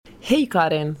Hej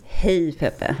Karin. Hej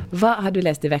Peppe. Vad har du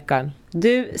läst i veckan?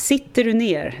 Sitter du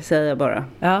ner, säger jag bara.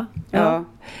 Ja.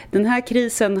 Den här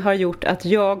krisen har gjort att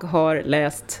jag har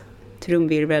läst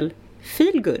trumvirvel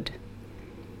Feel Good.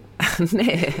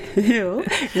 Nej. Jo.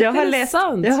 Jag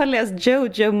har läst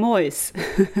Jojo Moyes.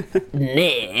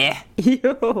 Nej.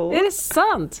 Jo. Är det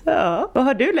sant? Ja. Vad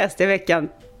har du läst i veckan?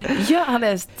 Jag har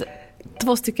läst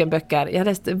 2 stycken böcker. Jag har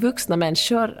läst Vuxna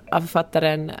människor av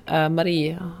författaren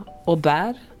Marie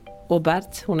Aubert.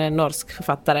 Hon är en norsk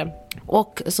författare.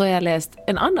 Och så har jag läst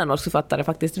en annan norsk författare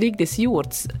faktiskt, Vigdis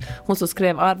Hjorts. Hon som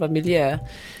skrev Arv av miljö.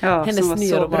 Ja, hennes som var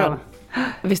så bra.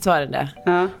 Visst var det?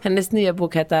 Ja. Hennes nya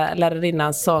bok heter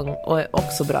Lärarinnans sång och är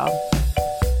också bra.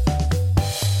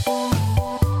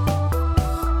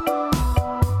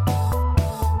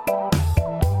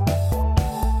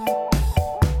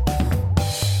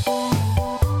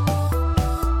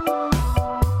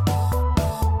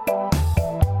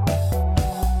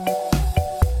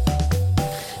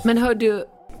 Men hör du,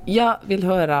 jag vill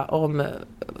höra om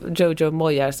Jojo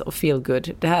Moyes och Feel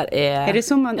Good. Det här är det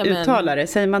som man uttalar det?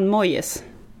 Säger man Moyes?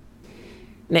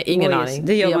 Nej, ingen Moyes. aning.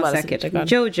 Det gör man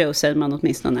säkert. Jojo säger man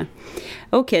åtminstone.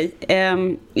 Okej.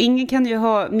 Ingen kan ju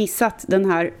ha missat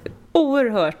den här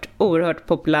oerhört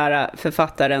populära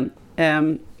författaren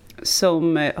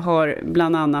som har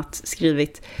bland annat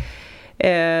skrivit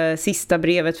Sista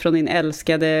brevet från din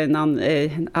älskade,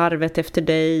 Arvet efter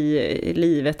dig,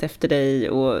 Livet efter dig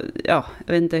och ja,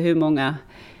 jag vet inte hur många.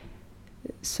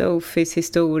 Sophies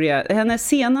historia. Hennes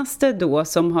senaste då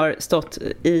som har stått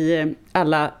i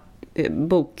alla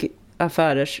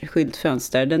bokaffärers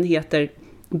skyltfönster, den heter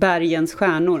Bergens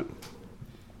stjärnor.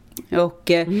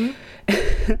 Och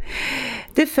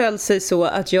det föll sig så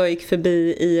att jag gick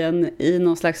förbi i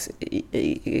någon slags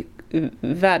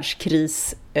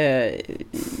världskris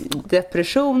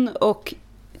depression och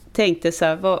tänkte så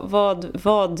här,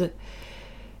 vad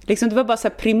liksom, det var bara så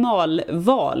här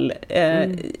primalval.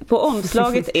 På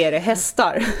omslaget är det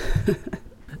hästar.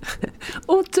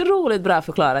 Otroligt bra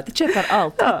förklarat. Jag köper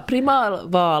allt. Ja.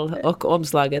 Primalval och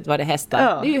omslaget var det hästar.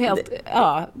 Ja. Det är ju helt,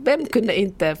 vem kunde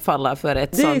inte falla för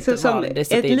ett sånt val? Det är så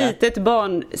som ett litet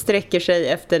barn sträcker sig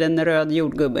efter en röd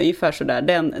jordgubbe. Ungefär sådär.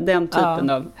 Den typen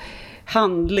av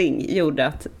handling gjorde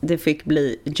att det fick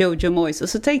bli Jojo Moyes. Och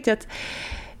så tänkte jag att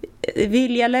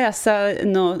vill jag läsa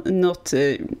något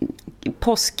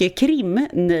påskekrim?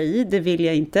 Nej, det vill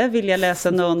jag inte. Vill jag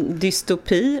läsa någon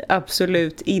dystopi?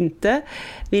 Absolut inte.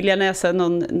 Vill jag läsa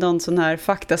någon sån här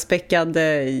faktaspäckad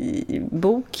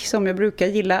bok som jag brukar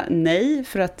gilla? Nej,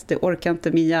 för att det orkar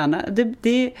inte min hjärna.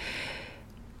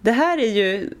 Det här är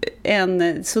ju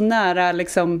en så nära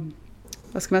liksom,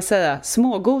 vad ska man säga,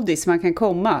 smågodis man kan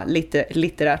komma lite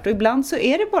litterärt. Och ibland så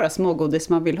är det bara smågodis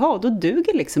man vill ha och då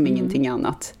duger liksom ingenting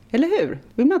annat. Eller hur?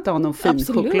 Vill man inte ha någon fin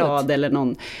choklad eller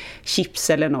någon chips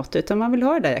eller något, utan man vill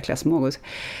ha det där jäkla smågodis.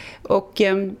 Och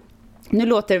nu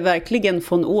låter det verkligen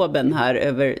von oben här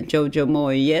över Jojo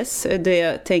Moyes.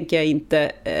 Det tänker jag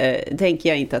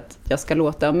inte att jag ska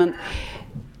låta. Men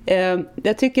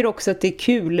jag tycker också att det är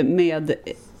kul med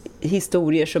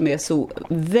historier som är så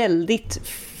väldigt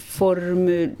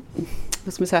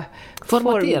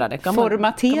formaterade,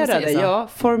 ja,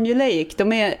 formulaic.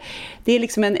 Det är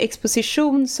liksom en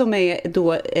exposition som är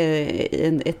då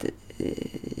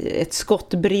ett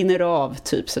skott brinner av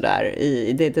typ sådär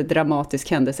i det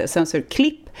dramatisk händelse. Sen så är det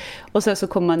klipp och sen så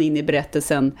kommer man in i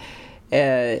berättelsen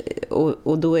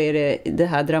och då är det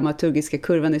här dramaturgiska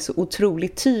kurvan är så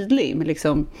otroligt tydlig med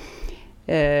liksom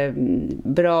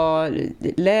bra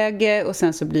läge och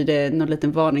sen så blir det någon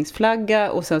liten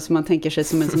varningsflagga och sen så man tänker sig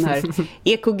som en sån här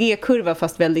EKG-kurva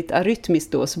fast väldigt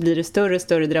arytmiskt då, så blir det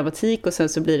större dramatik och sen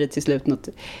så blir det till slut något,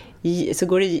 så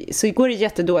går det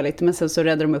jättedåligt men sen så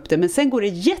räddar de upp det, men sen går det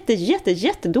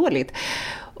jättedåligt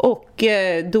och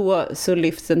då så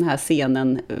lyfts den här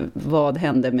scenen, vad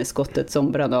hände med skottet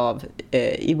som brann av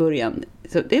i början,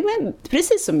 så det är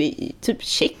precis som i typ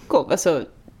Tjechov, alltså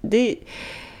det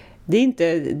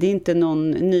är inte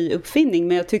någon ny uppfinning,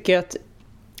 men jag tycker att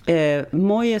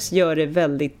Moyes gör det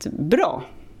väldigt bra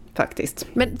faktiskt.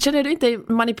 Men känner du inte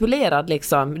manipulerad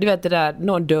liksom? Du vet det där,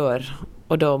 någon dör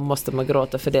och då måste man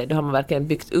gråta för det. Då har man verkligen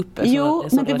byggt upp en sån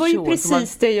men det var ju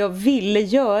precis det jag ville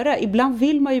göra. Ibland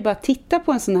vill man ju bara titta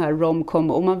på en sån här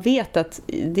romcom och man vet att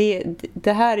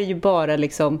det här är ju bara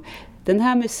liksom den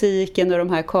här musiken och de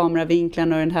här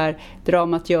kameravinklarna och den här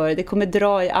dramat det kommer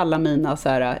dra i alla mina så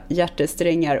här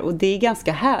hjärtesträngar och det är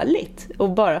ganska härligt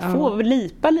att bara få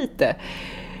lipa lite.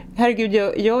 herregud,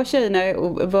 jag och tjejerna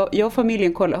jag och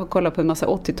familjen har kollat på en massa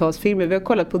 80-talsfilmer. Vi har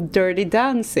kollat på Dirty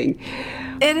Dancing.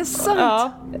 Är det sant?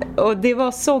 Ja, och det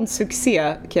var sån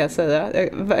succé, kan jag säga.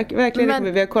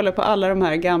 Verkligen, vi har kollat på alla de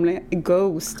här gamla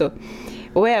Ghost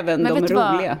och även de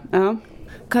roliga. Ja.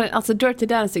 Alltså Dirty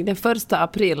Dancing, den 1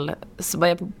 april så var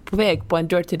jag på väg på en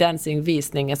Dirty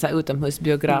Dancing-visning, en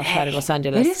utomhusbiograf här i Los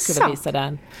Angeles. Skulle visa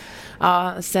den.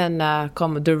 Ja, sen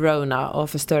kom The Rona och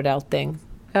förstörde allting.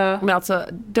 Ja. Men alltså,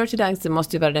 Dirty Dancing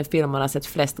måste ju vara den film man har sett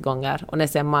flest gånger. Och när jag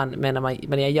säger man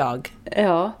menar jag.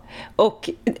 Ja, och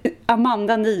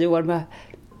Amanda 9 år bara,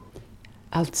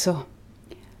 alltså,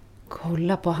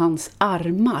 kolla på hans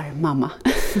armar, mamma.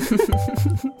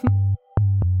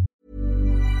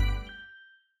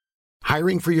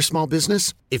 Hiring for your small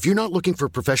business? If you're not looking for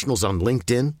professionals on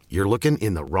LinkedIn, you're looking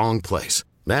in the wrong place.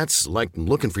 That's like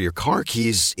looking for your car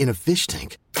keys in a fish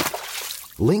tank.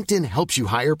 LinkedIn helps you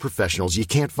hire professionals you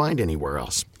can't find anywhere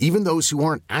else, even those who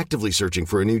aren't actively searching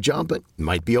for a new job but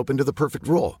might be open to the perfect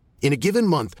role. In a given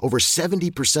month, over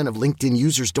 70% of LinkedIn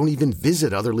users don't even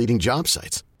visit other leading job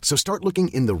sites. So start looking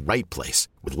in the right place.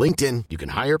 With LinkedIn, you can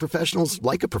hire professionals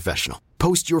like a professional.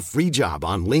 Post your free job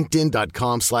on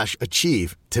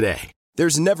linkedin.com/achieve today.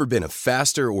 There's never been a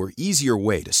faster or easier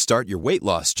way to start your weight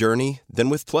loss journey than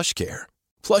with PlushCare.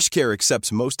 PlushCare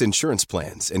accepts most insurance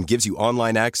plans and gives you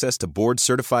online access to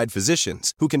board-certified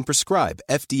physicians who can prescribe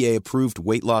FDA-approved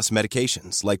weight loss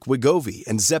medications like Wegovy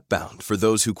and Zepbound for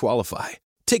those who qualify.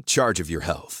 Take charge of your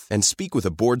health and speak with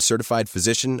a board-certified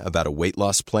physician about a weight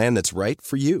loss plan that's right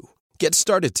for you. Get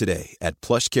started today at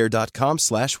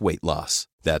plushcare.com/weightloss.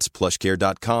 That's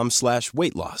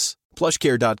plushcare.com/weightloss.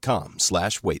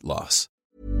 plushcare.com/weightloss.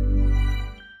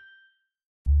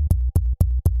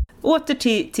 Åter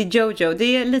till Jojo,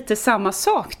 det är lite samma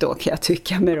sak då, kan jag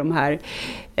tycka, med de här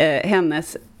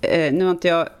hennes, nu har inte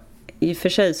jag i och för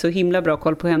sig så himla bra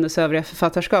koll på hennes övriga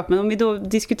författarskap, men om vi då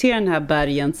diskuterar den här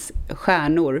Bergens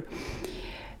stjärnor,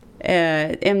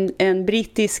 en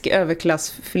brittisk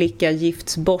överklassflicka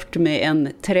gifts bort med en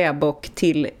träbock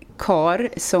till kar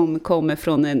som kommer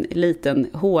från en liten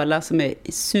håla som är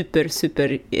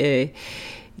super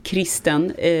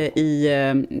kristen i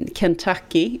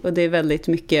Kentucky, och det är väldigt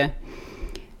mycket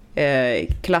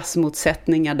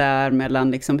klassmotsättningar där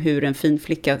mellan liksom hur en fin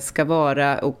flicka ska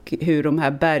vara och hur de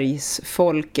här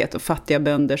bergsfolket och fattiga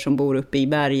bönder som bor uppe i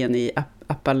bergen i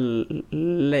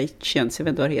Appalachians, jag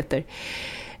vet inte vad det heter.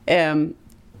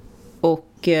 Och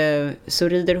så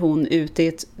rider hon ut,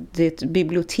 det är ett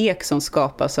bibliotek som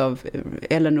skapas av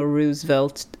Eleanor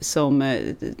Roosevelt, som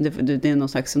det är någon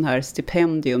slags sån här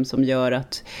stipendium som gör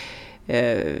att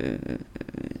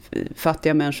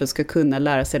fattiga människor ska kunna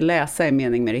lära sig läsa i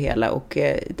mening med det hela. Och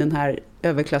den här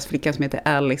överklassflickan som heter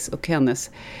Alice och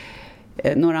hennes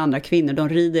några andra kvinnor, de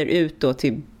rider ut då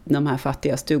till de här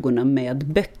fattiga stugorna med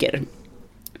böcker.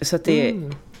 Så att det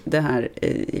är det här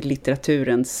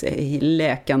litteraturens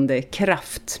läkande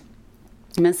kraft.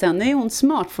 Men sen är hon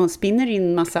smart, för hon spinner in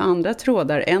en massa andra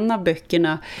trådar. En av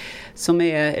böckerna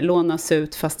som lånas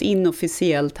ut fast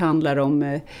inofficiellt handlar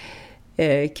om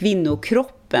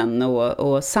kvinnokroppen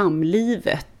och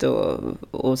samlivet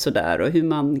och sådär. Och hur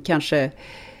man kanske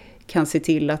kan se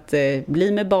till att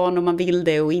bli med barn om man vill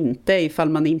det och inte ifall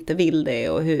man inte vill det.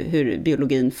 Och hur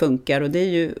biologin funkar. Och det är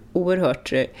ju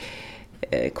oerhört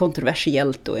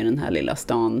kontroversiellt då i den här lilla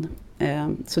stan.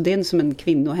 Så det är som en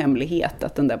kvinnohemlighet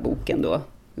att den där boken då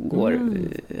går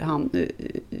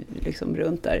liksom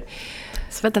runt där.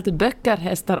 Så vänta, till böcker,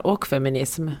 hästar och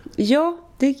feminism. Ja,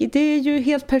 det är ju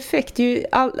helt perfekt. Det är ju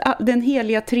den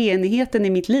heliga treenigheten i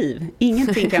mitt liv.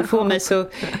 Ingenting kan få mig så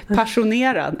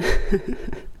passionerad.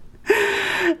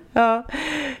 Ja.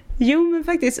 Jo, men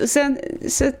faktiskt. Och sen,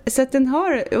 så att den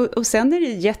har, och sen är det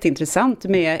jätteintressant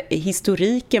med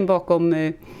historiken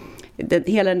bakom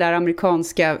hela den där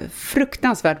amerikanska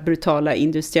fruktansvärt brutala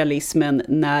industrialismen,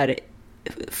 när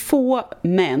få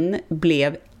män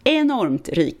blev enormt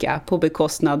rika på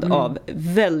bekostnad av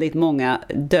väldigt många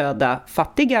döda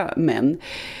fattiga män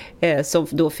som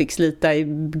då fick slita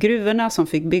i gruvorna, som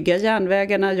fick bygga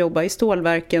järnvägarna, jobba i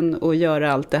stålverken och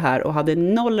göra allt det här, och hade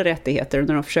noll rättigheter. Och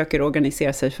när de försöker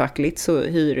organisera sig fackligt så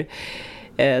hyr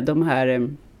de här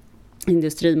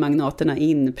industrimagnaterna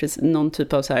in någon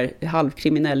typ av så här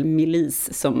halvkriminell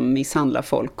milis som misshandlar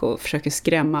folk och försöker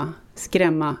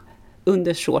skrämma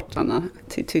undersåtarna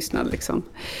till tystnad liksom.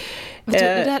 Det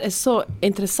där är så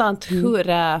intressant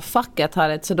hur facket har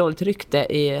ett så dåligt rykte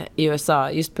i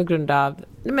USA just på grund av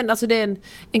Men alltså det är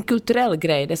en kulturell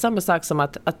grej. Det är samma sak som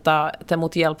att ta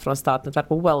emot hjälp från staten, att vara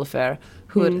på welfare.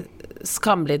 Hur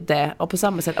skamligt det är. Och på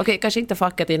samma sätt, kanske inte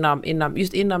facket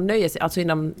inom nöjes, alltså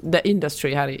inom the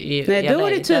industry här i Nej, LA. då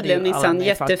är det tydligen minsann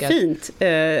jättefint.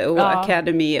 Och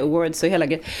Academy Awards och hela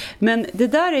grejen. Men det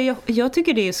där jag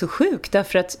tycker det är så sjukt,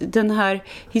 därför att den här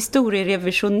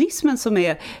historierevisionismen som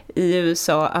är i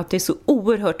USA, att det är så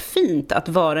oerhört fint att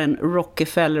vara en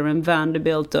Rockefeller, en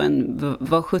Vanderbilt och en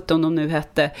vad 17 de nu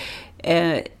hette.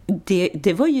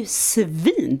 Det var ju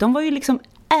svin. De var ju liksom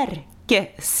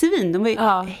ärkesvin. De var ju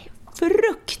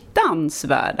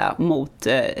fruktansvärda mot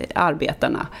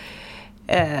arbetarna.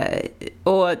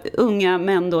 Och unga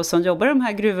män då som jobbar i de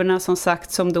här gruvorna, som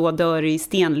sagt, som då dör i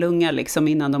stenlunga liksom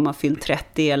innan de har fyllt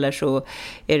 30, eller så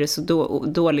är det så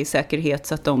dålig säkerhet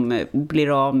så att de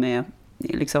blir av med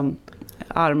liksom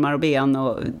armar och ben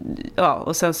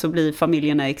och sen så blir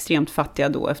familjerna extremt fattiga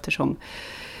då, eftersom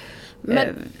men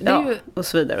det är ju, och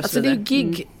så vidare och så vidare. Alltså det är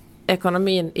ju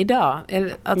gig-ekonomin idag.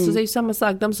 Alltså det är ju samma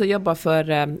sak, de som jobbar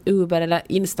för Uber eller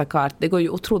Instacart, det går ju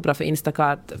otroligt bra för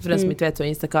Instacart. För den som inte vet, så är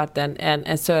Instacart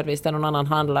en service där någon annan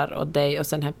handlar åt dig och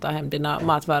sen hämtar hem dina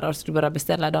matvaror så du bara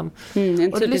beställer dem.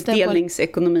 En typisk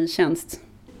delningsekonomitjänst.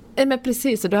 Men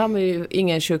precis, och då har man ju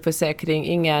ingen sjukförsäkring,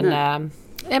 ingen...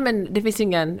 men det finns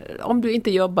ingen, om du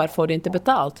inte jobbar får du inte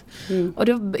betalt. Och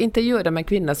då intervjuade de en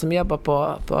kvinna som jobbar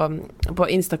på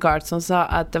Instacart som sa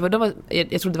att jag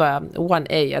tror det var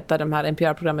 1A, ett av de här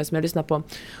NPR-programmen som jag lyssnar på.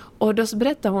 Och då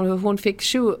berättade hon hur hon fick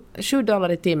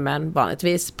 $7 i timmen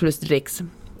vanligtvis plus dricks.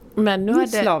 Men nu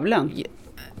slavlön.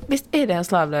 Visst är det en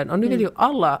slavlön, och nu vill ju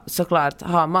alla såklart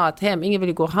ha mat hem. Ingen vill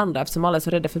ju gå och handla eftersom alla är så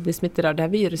rädda för att bli smittade av det här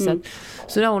viruset.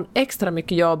 Så då har hon extra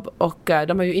mycket jobb, och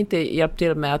de har ju inte hjälpt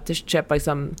till med att köpa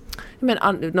liksom,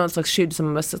 någon slags skydd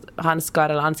som handskar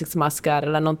eller ansiktsmasker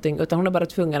eller någonting, utan hon är bara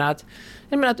tvungen att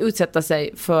utsätta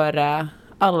sig för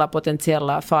alla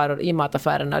potentiella faror i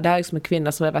mataffärerna. Det här är liksom en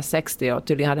kvinna som är över 60 och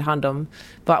tydligen hade hand om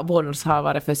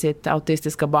vårdnadshavare för sitt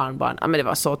autistiska barnbarn. Men det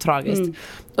var så tragiskt.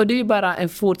 Och det är ju bara en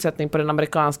fortsättning på den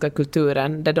amerikanska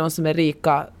kulturen där de som är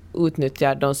rika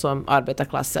utnyttjar de som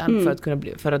arbetarklassen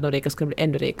för att de rika ska bli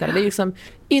ännu rikare. Det är liksom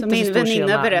inte som så stor skillnad. Min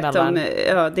väninna berättade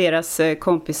om deras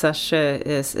kompisars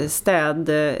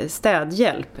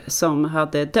städhjälp som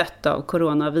hade dött av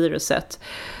coronaviruset.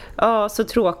 Ja, så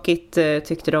tråkigt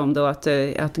tyckte de då att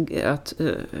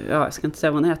jag ska inte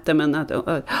säga vad hon hette, men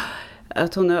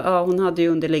att hon hade ju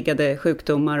underliggande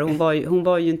sjukdomar, och hon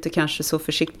var ju inte kanske så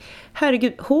försiktig.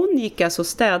 Herregud, hon gick alltså och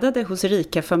städade hos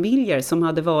rika familjer som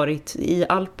hade varit i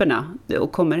Alperna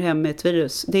och kommer hem med ett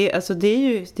virus. Det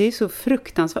är så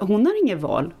fruktansvärt. Hon har inget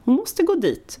val. Hon måste gå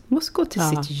dit. Hon måste gå till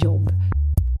sitt jobb.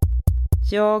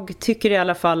 Jag tycker i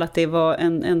alla fall att det var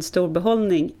en stor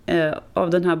behållning av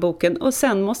den här boken. Och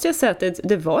sen måste jag säga att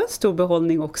det var en stor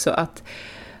behållning också att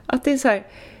det är så här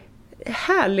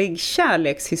härlig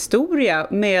kärlekshistoria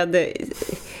med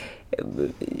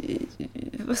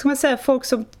vad ska man säga, folk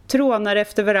som trånar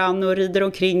efter varann och rider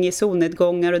omkring i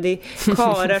solnedgångar, och det är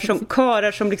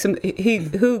karar som liksom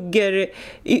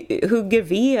hugger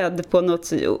ved på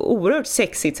något oerhört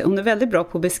sexigt. Hon är väldigt bra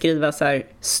på att beskriva så här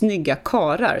snygga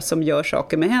karar som gör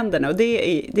saker med händerna, och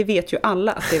det vet ju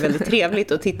alla att det är väldigt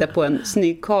trevligt att titta på en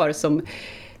snygg kar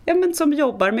som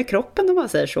jobbar med kroppen, om man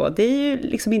säger så. Det är ju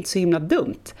liksom inte så himla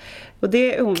dumt. Och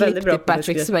det är hon väldigt bra på.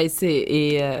 Patrick Swayze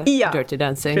i Dirty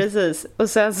Dancing. Precis. Och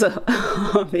sen så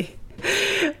har vi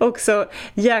också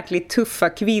jäkligt tuffa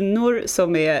kvinnor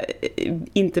som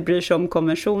inte bryr sig om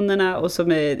konventionerna och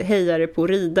som är hejare på att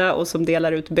rida och som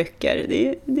delar ut böcker.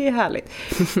 Det är härligt.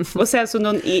 Och sen så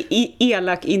någon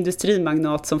elak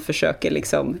industrimagnat som försöker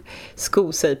liksom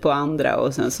sko sig på andra,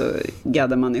 och sen så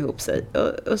gaddar man ihop sig.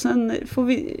 Och sen får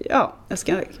vi, jag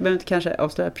behöver inte kanske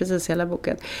avslöja precis hela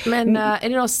boken. Men är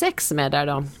det någon sex med där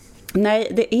då?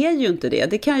 Nej, det är ju inte det.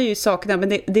 Det kan jag ju sakna, men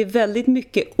det är väldigt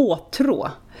mycket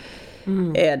åtrå.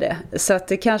 Är det. Så att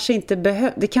det kanske inte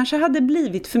det kanske hade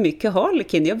blivit för mycket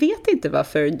Harlequin. Jag vet inte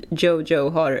varför Jojo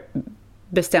har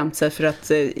bestämt sig för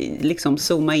att liksom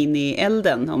zooma in i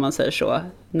elden, om man säger så,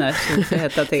 när det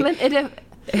heter till. Men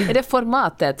är det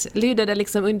formatet? Lyder det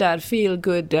liksom under feel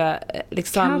good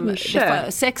liksom,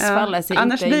 kanske. Sex faller sig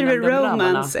annars inte blir det inom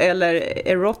romance eller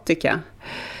erotica.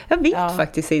 Jag vet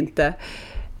faktiskt inte.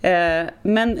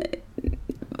 Men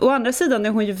å andra sidan är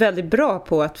hon ju väldigt bra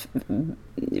på att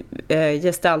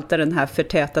gestalta den här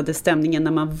förtätade stämningen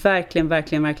när man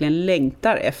verkligen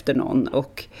längtar efter någon,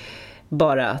 och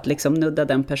bara att liksom nudda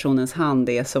den personens hand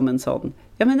är som en sån,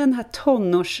 ja men den här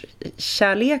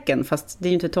tonårskärleken, fast det är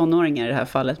ju inte tonåringar i det här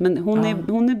fallet, men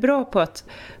hon är bra på att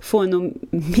få en att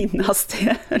minnas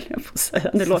det, höll jag på att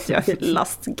säga. Nu låter jag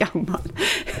lastgammal.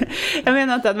 Jag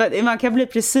menar inte att man kan bli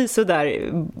precis så där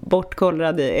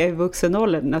bortkollrad i vuxen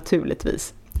ålder,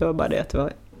 naturligtvis. Det var bara det att det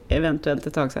var eventuellt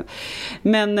ett tag sedan.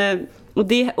 Men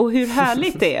och hur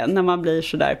härligt det är när man blir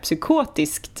så där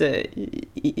psykotiskt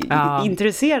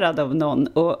intresserad av någon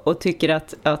och tycker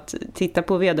att titta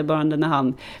på vederbörande när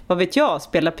han, vad vet jag,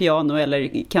 spelar piano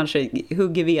eller kanske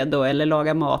hugger ved eller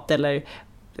lagar mat eller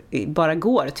bara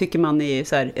går, tycker man är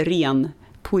så här ren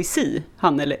poesi,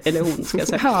 han eller hon ska jag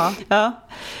säga. Ja.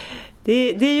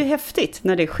 Det är ju häftigt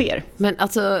när det sker. Men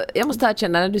alltså, jag måste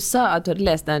erkänna, när du sa att du hade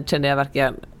läst den kände jag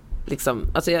verkligen liksom,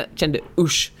 alltså jag kände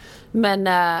usch. Men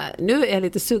nu är jag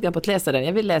lite sugen på att läsa den.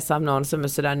 Jag vill läsa om någon som är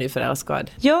sådär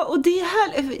nyförälskad. Ja, och det är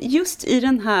här, just i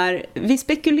den här, vi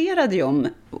spekulerade ju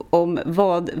om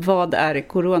vad är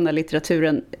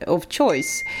coronalitteraturen of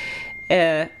choice.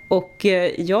 Och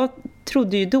jag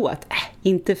trodde ju då att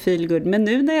inte feel good, men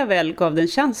nu när jag väl gav den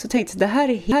chans så tänkte jag det här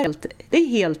är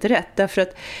helt rätt, därför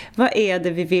att vad är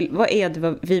det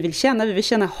vi vill känna? Vi vill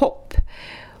känna hopp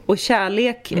och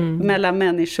kärlek mellan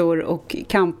människor och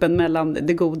kampen mellan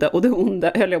det goda och det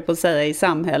onda, höll jag på att säga, i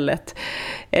samhället.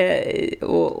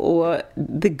 Och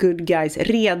the good guys,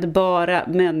 redbara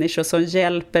människor som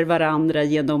hjälper varandra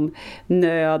genom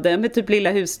nöden, med typ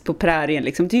Lilla huset på prärien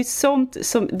liksom. Det är ju sånt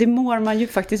som det mår man ju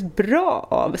faktiskt bra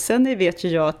av. Sen vet ju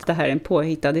jag att det här är en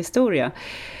påhittad historia.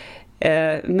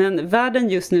 Men världen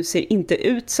just nu ser inte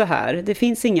ut så här. Det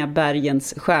finns inga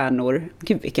bergens stjärnor.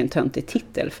 Gud, vilken töntig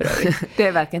titel för övrigt. Det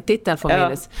är verkligen titeln för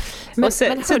minus. Men,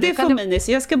 så det får minus.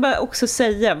 Jag ska bara också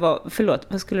säga,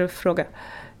 vad skulle du fråga?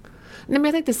 Nej, men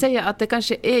jag tänkte säga att det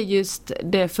kanske är just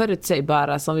det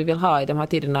förutsägbara som vi vill ha i de här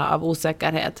tiderna av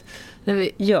osäkerhet.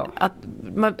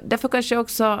 Därför kanske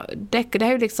också det här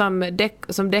är ju liksom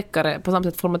som deckare, på samma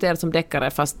sätt formaterat som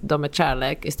deckare, fast de är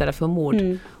kärlek istället för mord.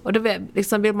 Och då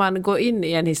liksom vill man gå in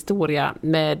i en historia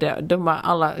med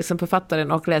alla liksom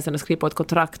författaren och läsaren skriver på ett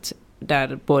kontrakt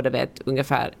där båda vet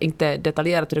ungefär, inte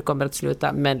detaljerat hur det kommer att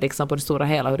sluta, men liksom på det stora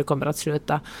hela hur det kommer att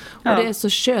sluta. Och det är så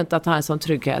skönt att ha en sån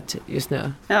trygghet just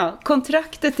nu. Ja,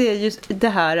 kontraktet är ju det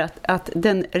här att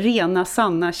den rena,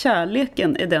 sanna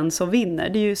kärleken är den som vinner.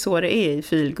 Det är ju så det är i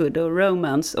feel good och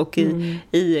romance, och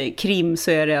i krim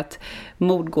så är det att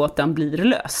mordgåtan blir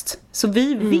löst. Så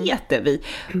vi vet det.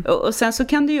 Och sen så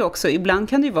kan det ju också, ibland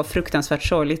kan det ju vara fruktansvärt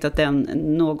sorgligt att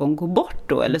någon går bort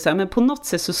då, eller så här, men på något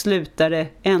sätt så slutar det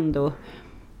ändå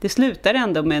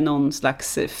med någon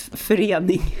slags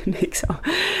förening liksom.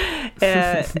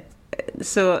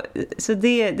 Så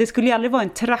det skulle ju aldrig vara en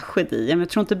tragedi. Jag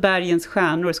tror inte bergens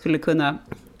stjärnor skulle kunna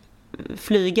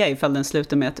flyga ifall den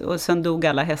slutar med och sen dog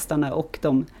alla hästarna och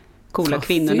de coola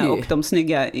kvinnorna och de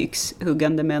snygga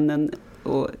yxhuggande männen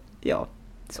och ja,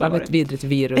 så var ett vidrigt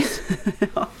virus.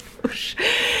 Ja, usch.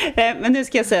 Men nu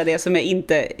ska jag säga det som jag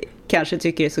inte kanske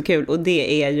tycker är så kul, och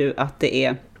det är ju att det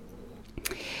är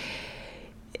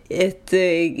ett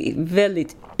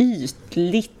väldigt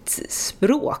ytligt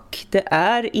språk. Det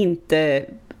är inte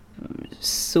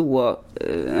så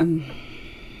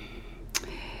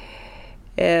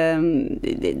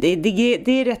det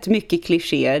är rätt mycket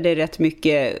klichéer, det är rätt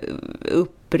mycket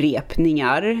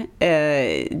upprepningar.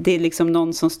 Det är liksom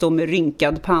någon som står med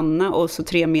rynkad panna och så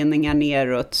 3 meningar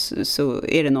neråt så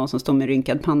är det någon som står med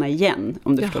rynkad panna igen,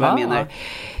 om du förstår vad jag menar.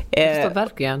 Jag förstår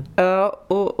verkligen.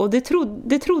 Och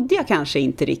det trodde jag kanske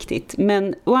inte riktigt.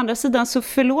 Men å andra sidan så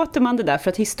förlåter man det där, för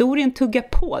att historien tuggar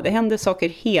på. Det händer saker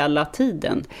hela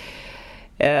tiden.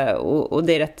 Och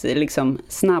det är rätt liksom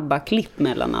snabba klipp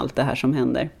mellan allt det här som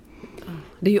händer.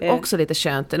 Det är ju också lite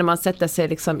skönt när man sätter sig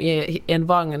liksom i en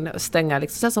vagn, stänger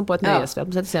liksom, som på ett nöjesfält.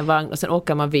 Man sätter sig i en vagn och sen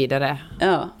åker man vidare.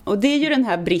 Ja, och det är ju den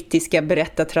här brittiska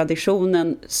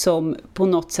berättartraditionen som på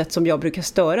något sätt som jag brukar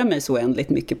störa mig så oändligt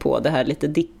mycket på. Det här lite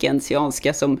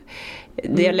dickensianska som...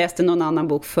 Jag läste någon annan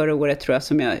bok förra året tror jag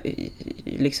som jag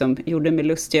liksom gjorde mig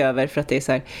lustig över, för att det är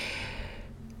så här...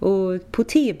 Och på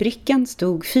tebrickan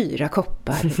stod 4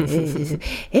 koppar.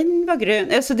 En var grön.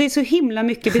 Alltså det är så himla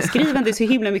mycket beskrivande, det är så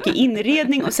himla mycket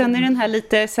inredning. Och sen är den här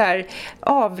lite så här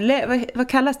vad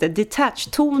kallas det?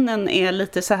 Detach-tonen är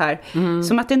lite så här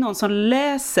som att det är någon som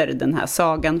läser den här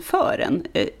sagan för en.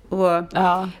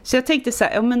 Så jag tänkte så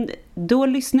här, men då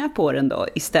lyssnar jag på den då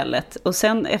istället. Och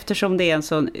sen eftersom det är en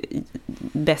sån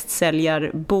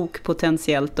bästsäljarbok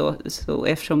potentiellt då, så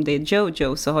eftersom det är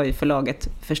Jojo, så har ju förlaget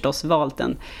förstås valt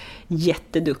en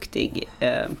jätteduktig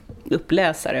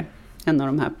uppläsare. En av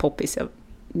de här poppis, jag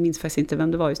minns faktiskt inte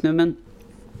vem det var just nu, men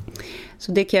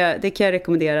Så det kan jag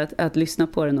rekommendera att lyssna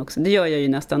på den också. Det gör jag ju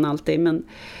nästan alltid, men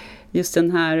just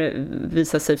den här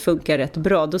visar sig funka rätt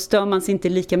bra. Då stör man sig inte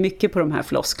lika mycket på de här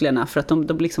flosklerna, för att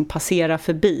de liksom passerar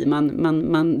förbi. Det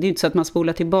är ju inte så att man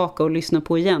spolar tillbaka och lyssnar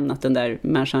på igen att den där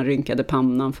människan rynkade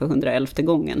pannan för 111:e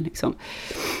gången. Liksom.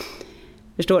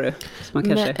 Förstår du?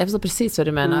 Jag förstår precis vad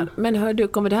du menar. Men hör du,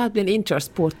 kommer det här att bli en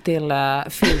inkörsport till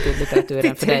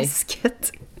feelgood-litteraturen för dig?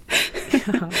 Ja.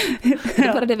 Det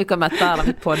är bara det vi kommer att tala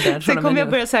om på podden. Sen kommer jag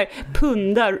börja så här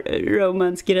punda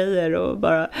romance-grejer och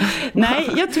bara... Nej,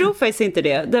 jag tror faktiskt inte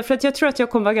det. Därför att jag tror att jag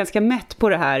kommer vara ganska mätt på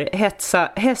det här.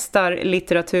 Hästar,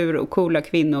 litteratur och coola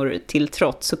kvinnor till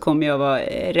trots, så kommer jag vara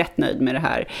rätt nöjd med det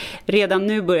här. Redan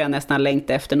nu börjar jag nästan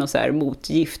längta efter något så här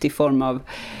motgift i form av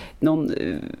någon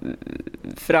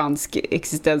fransk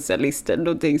existentialist eller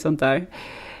någonting sånt där.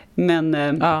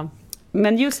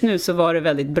 Men just nu så var det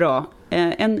väldigt bra.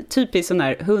 En typisk sån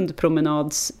här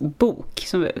hundpromenadsbok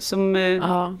som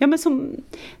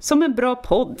en bra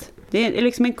podd. Det är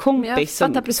liksom en kompis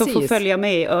som får följa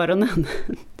med i öronen.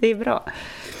 Det är bra.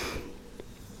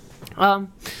 Ja,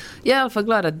 jag är i alla fall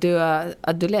glad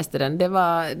att du läste den. Det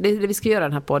vi ska göra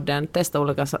den här podden, testa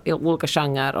olika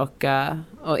genrer och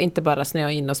inte bara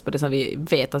snöa in oss på det som vi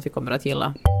vet att vi kommer att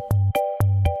gilla.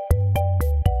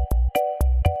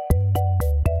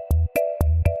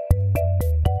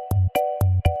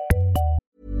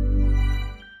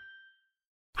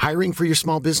 Hiring for your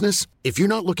small business? If you're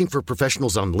not looking for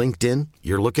professionals on LinkedIn,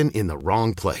 you're looking in the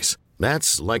wrong place.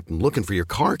 That's like looking for your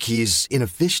car keys in a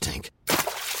fish tank.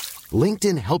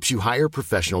 LinkedIn helps you hire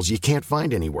professionals you can't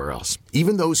find anywhere else,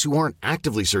 even those who aren't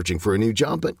actively searching for a new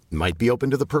job but might be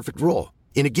open to the perfect role.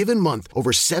 In a given month,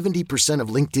 over 70%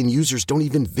 of LinkedIn users don't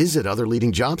even visit other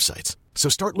leading job sites. So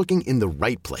start looking in the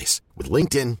right place. With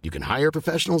LinkedIn, you can hire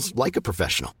professionals like a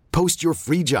professional. Post your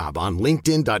free job on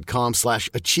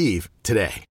linkedin.com/achieve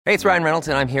today. Hey, it's Ryan Reynolds,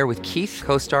 and I'm here with Keith,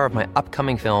 co-star of my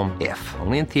upcoming film, If,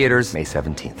 only in theaters May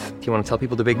 17th. Do you want to tell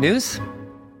people the big news?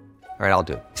 All right, I'll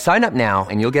do it. Sign up now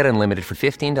and you'll get unlimited for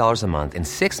 $15 a month and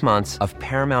 6 months of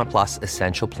Paramount Plus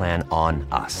Essential Plan on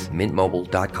us.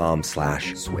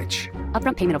 MintMobile.com/switch.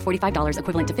 Upfront payment of $45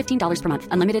 equivalent to $15 per month.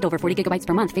 Unlimited over 40 gigabytes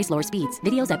per month. Face lower speeds.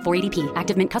 Videos at 480p.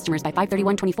 Active Mint customers by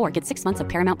 531.24 get 6 months of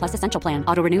Paramount Plus Essential Plan.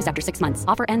 Auto renews after 6 months.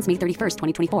 Offer ends May 31st,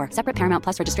 2024. Separate Paramount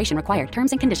Plus registration required.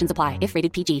 Terms and conditions apply if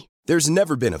rated PG. There's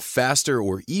never been a faster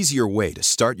or easier way to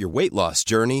start your weight loss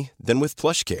journey than with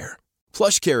PlushCare.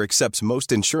 PlushCare accepts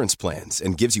most insurance plans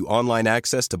and gives you online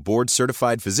access to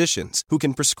board-certified physicians who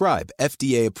can prescribe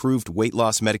FDA-approved weight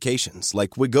loss medications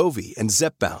like Wegovy and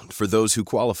Zepbound for those who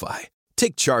qualify.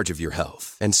 Take charge of your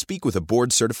health and speak with a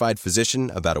board-certified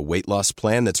physician about a weight loss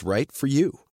plan that's right for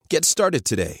you. Get started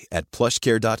today at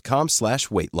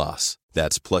plushcare.com/weightloss.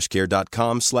 That's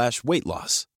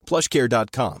plushcare.com/weightloss.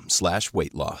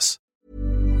 plushcare.com/weightloss.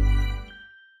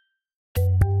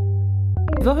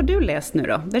 Vad har du läst nu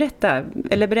då? Berätta,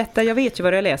 jag vet ju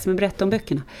vad du har läst, men berätta om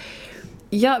böckerna.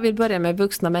 Jag vill börja med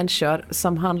Vuxna människor,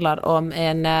 som handlar om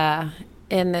det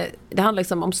handlar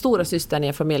liksom om stora systern i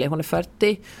en familj. Hon är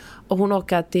 40 och hon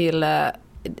åker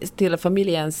till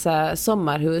familjens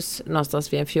sommarhus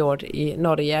någonstans vid en fjord i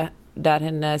Norge, där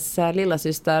hennes lilla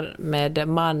syster med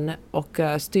man och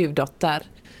styvdotter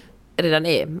redan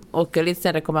är. Och lite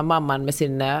senare kommer mamman med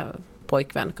sin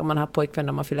pojkvän. Kan man ha pojkvän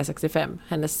när man fyller 65?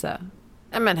 Hennes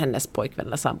pojkvän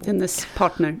eller sambo. Hennes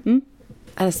partner.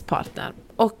 Hennes partner.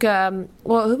 Och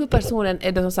huvudpersonen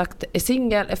är då som sagt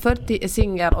är 40, är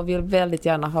singel och vill väldigt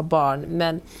gärna ha barn,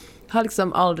 men har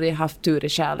liksom aldrig haft tur i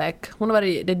kärlek. Hon har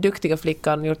varit den duktiga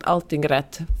flickan, gjort allting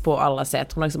rätt på alla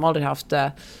sätt. Hon har liksom aldrig haft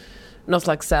någon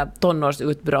slags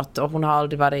tonårsutbrott, och hon har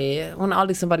aldrig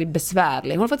varit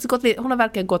besvärlig. Hon har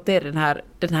verkligen gått ner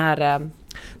den här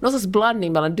någon slags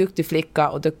blandning mellan duktig flicka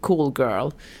och the cool girl.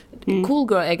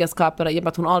 Cool girl-egenskaperna, i och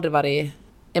med att hon aldrig varit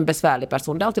en besvärlig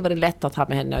person. Det har alltid varit lätt att ha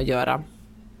med henne att göra.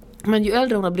 Men ju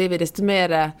äldre hon har blivit, desto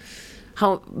mer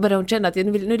börjar hon känna att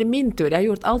nu är det min tur. Jag har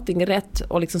gjort allting rätt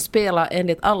och liksom spela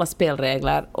enligt alla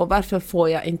spelregler. Och varför får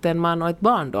jag inte en man och ett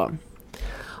barn då?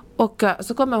 Och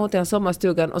så kommer hon till en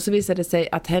sommarstugan, och så visar det sig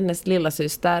att hennes lilla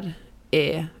syster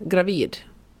är gravid.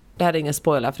 Det här är ingen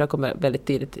spoiler, för det kommer väldigt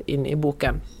tidigt in i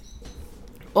boken.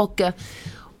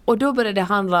 Och då börjar det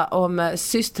handla om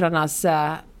systrarnas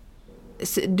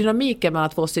dynamiken mellan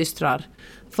två systrar.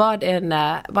 Vad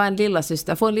en lilla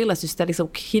syster, får en lilla syster liksom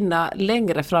hinna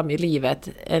längre fram i livet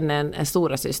än en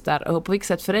stora syster, och på vilket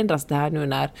sätt förändras det här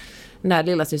nu när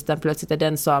lilla systern plötsligt är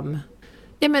den som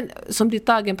blir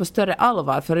tagen på större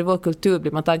allvar, för i vår kultur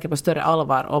blir man tagen på större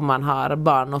allvar om man har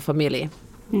barn och familj.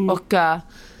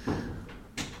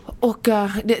 Och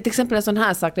till exempel en sån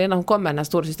här sak, när hon kommer, när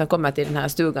storasystern kommer till den här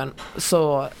stugan,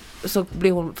 så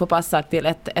blir hon förpassad till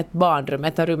ett barnrum,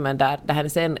 ett av rummen där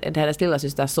hennes lilla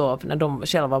syster sov när de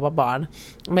själva var barn.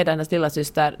 Medan hennes lilla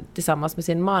syster tillsammans med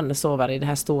sin man sover i det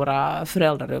här stora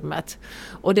föräldrarummet.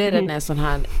 Och det är en sån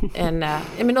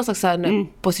här, någon slags här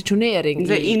positionering.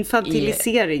 Det är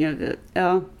infantilisering.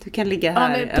 Ja, du kan ligga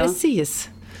här. Ja, men precis.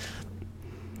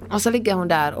 Och så ligger hon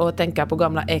där och tänker på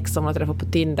gamla ex som hon träffat på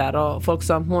Tinder och folk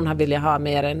som hon har velat ha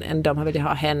mer än de har velat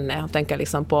ha henne. Hon tänker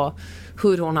liksom på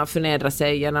hur hon har förnedrat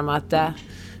sig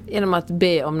genom att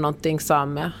be om någonting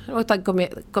som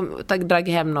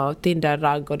dragit hem något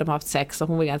Tinder-ragg och de har haft sex och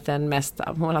hon vill egentligen mest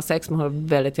hon har sex men hon vill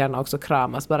väldigt gärna också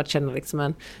kramas, bara känna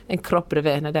liksom en kropp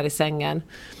bredvid henne där i sängen.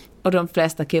 Och de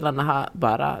flesta killarna har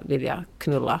bara vilja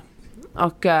knulla.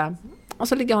 Och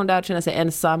så ligger hon där och känner sig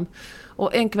ensam.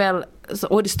 Och en kväll,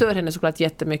 och det stör henne såklart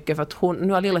jättemycket för att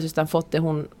nu har lilla systern fått det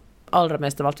hon allra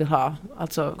mest av allt vill ha.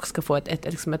 Alltså ska få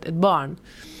ett barn.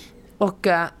 Och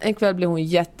en kväll blir hon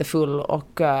jättefull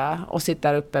och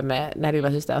sitter uppe med den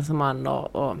lilla systern som man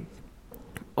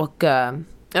och jag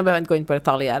behöver inte gå in på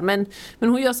detaljer. Men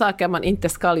hon gör saker man inte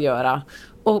ska göra.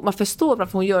 Och man förstår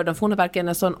varför hon gör det. För hon har verkligen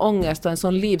en sån ångest och en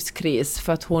sån livskris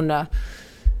för att hon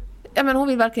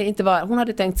vill verkligen inte vara. Hon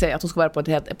hade tänkt sig att hon skulle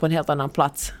vara på en helt annan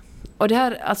plats. Och det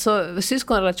här, alltså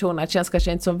syskonrelationer känns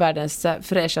kanske inte som världens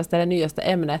fräschaste eller nyaste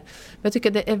ämne. Men jag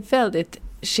tycker det är väldigt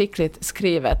skickligt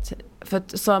skrivet. För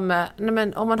att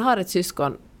om man har ett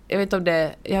syskon, jag vet inte om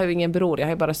det, jag har ju ingen bror, jag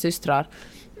har ju bara systrar.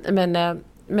 Men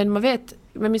man vet,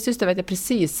 med min syster vet jag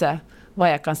precis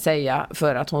vad jag kan säga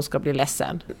för att hon ska bli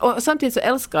ledsen. Och samtidigt så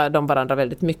älskar de varandra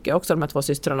väldigt mycket, också de här två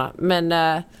systrarna. Men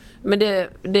det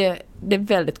är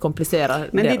väldigt komplicerat.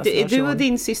 Men är du och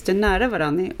din syster nära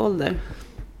varandra i ålder?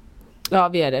 Ja,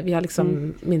 vi är det. Vi har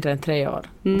liksom mindre än 3 år.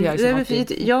 Vi har liksom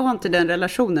jag har inte den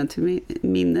relationen till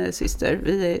min syster.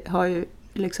 Vi har ju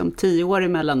liksom 10 år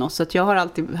emellan oss. Så att jag har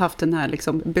alltid haft den här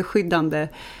liksom beskyddande,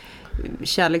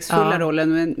 kärleksfulla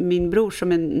rollen. Men min bror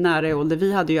som är nära i ålder,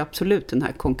 vi hade ju absolut den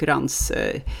här konkurrens.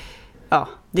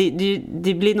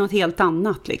 Det blir något helt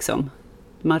annat liksom.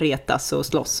 Man retas och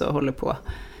slåss och håller på.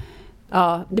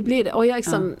 Ja, det blir det. Och jag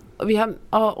liksom,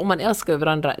 och man älskar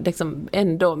varandra liksom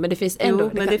ändå, men det finns ändå... Jo,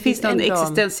 men det finns någon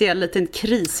existentiell liten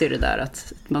kris i det där,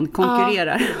 att man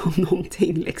konkurrerar om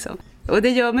någonting liksom. Och det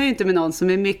gör man ju inte med någon som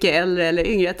är mycket äldre eller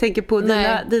yngre. Jag tänker på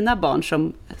dina barn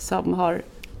som har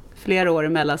flera år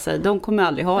emellan sig. De kommer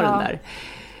aldrig ha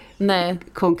den där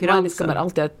konkurrensen. Man kommer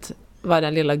alltid att vara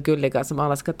den lilla gulliga som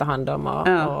alla ska ta hand om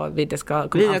och vi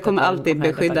kommer alltid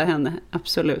beskydda henne,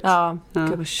 absolut. Ja, det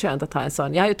var skönt att ha en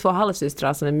sån. Jag har ju 2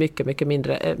 halvsystrar som är mycket, mycket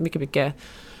mindre, mycket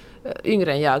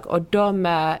yngre än jag. Och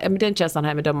den känslan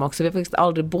här med dem också. Vi har faktiskt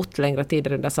aldrig bott längre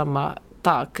tider under samma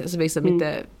tak. Så vi som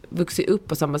inte vuxit upp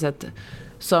på samma sätt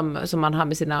som man har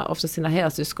med sina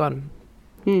helsyskon.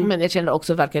 Men jag känner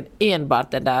också verkligen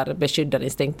enbart den där beskyddande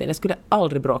instinkten. Jag skulle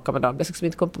aldrig bråka med dem. Det skulle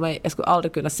inte komma på mig. Jag skulle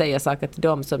aldrig kunna säga saker till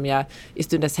dem som jag i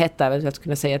stundens hetta eventuellt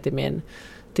kunna säga till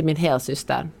min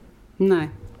helsyster. Nej.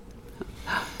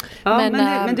 Ja,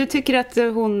 men du tycker att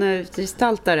hon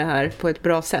gestaltar det här på ett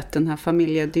bra sätt, den här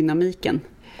familjedynamiken?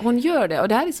 Hon gör det, och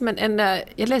det här är liksom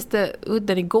jag läste ut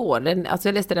den igår.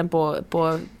 Jag läste den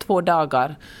på 2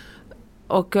 dagar.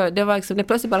 Och det var liksom, det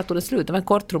plötsligt bara tog det slut. Det var en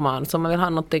kort roman, så man vill ha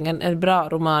någonting, en bra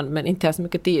roman men inte ha så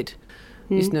mycket tid.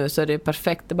 Just nu så är det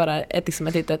perfekt. Det är bara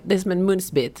det är som en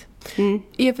munsbit.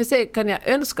 I och för sig kan jag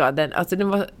önska den, alltså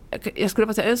jag skulle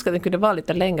faktiskt önska att den kunde vara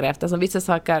lite längre, eftersom vissa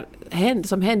saker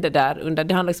som hände där under,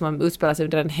 det handlar liksom om att utspela sig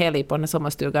under en helg på den här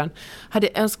sommarstugan. Hade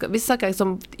önskat vissa saker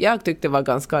som jag tyckte var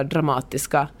ganska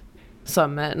dramatiska,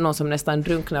 som någon som nästan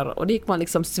drunknar, och det gick man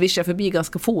liksom svischa förbi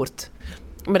ganska fort.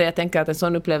 Men jag tänker att en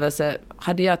sån upplevelse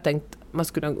hade jag tänkt man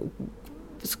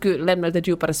skulle lämna lite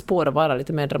djupare spår och vara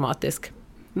lite mer dramatisk.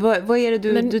 Vad är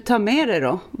det du tar med dig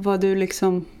då? Vad är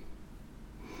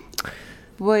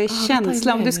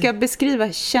känslan? Om du ska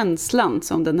beskriva känslan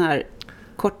som den här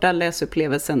korta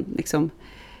läsupplevelsen liksom,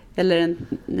 eller en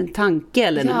tanke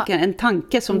eller en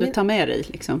tanke som du tar med dig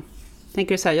liksom.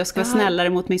 Tänker du så här, jag ska vara snällare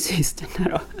mot min syster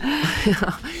då?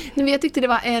 Men jag tyckte det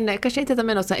var kanske inte ta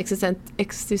med några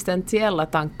existentiella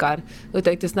tankar,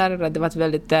 utan jag snarare att det var ett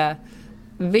väldigt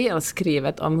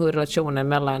välskrivet om hur relationen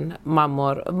mellan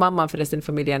mamman förresten i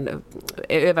familjen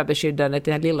är överbeskyddande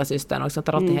till den lilla systern, och så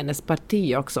tar alltid hennes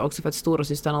parti också för att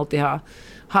storasystern alltid har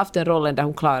haft den rollen där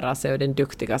hon klarar sig och den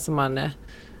duktiga som man...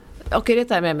 Okej, det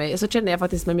tar jag med mig. Så känner jag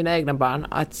faktiskt med mina egna barn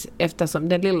att eftersom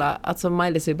den lilla, alltså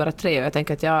Maj-Lis är bara 3 och jag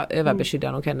tänker att jag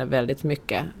överbeskyddar nog henne väldigt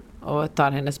mycket och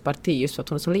tar hennes parti just för att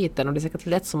hon är så liten, och det är säkert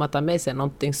lätt som att ta med sig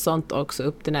någonting sånt också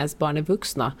upp till när ens barn är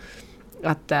vuxna.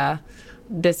 Att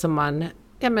det som man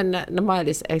Ja, men när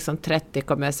Miley är liksom 30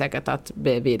 kommer jag säkert att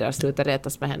be vidare sluta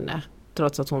retas med henne.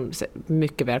 Trots att hon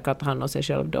mycket väl kan ta hand om sig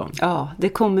själv då. Ja, det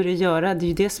kommer du göra. Det är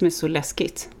ju det som är så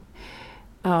läskigt.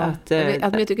 Ja, att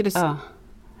jag tycker det är ja.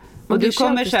 Och du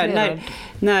kommer så här,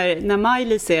 när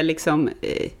Miley är liksom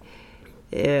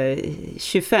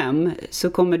 25 så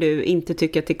kommer du inte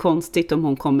tycka att det är konstigt om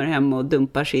hon kommer hem och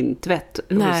dumpar sin tvätt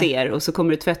hos er. Och så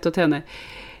kommer du tvätta åt henne.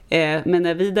 Men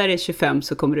när vi där är 25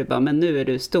 så kommer du bara, men nu är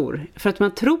du stor. För att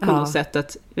man tror på något sätt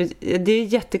att det är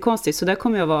jättekonstigt. Så där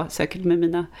kommer jag vara säkert med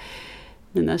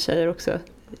mina tjejer också.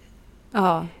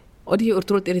 Ja, och det är ju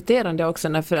otroligt irriterande också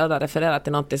när föräldrar refererar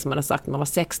till något som man har sagt när man var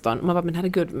 16. Man bara, men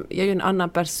herregud, jag är ju en annan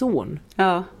person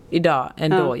idag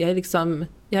än då. Jag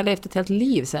har levt ett helt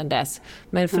liv sedan dess.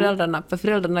 Men föräldrarna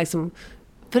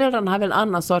har väl en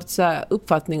annan sorts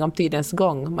uppfattning om tidens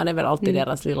gång. Man är väl alltid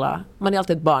man är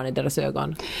alltid ett barn i deras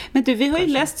ögon. Men du, vi har ju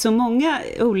läst så många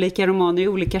olika romaner i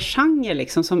olika genrer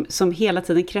liksom, som hela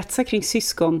tiden kretsar kring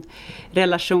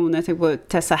syskonrelationer. Jag tänker på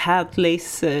Tessa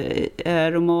Hadleys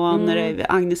romaner,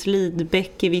 Agnes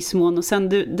Lidbeck i viss mån. Och sen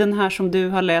den här som du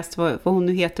har läst, vad hon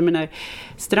nu heter, med den här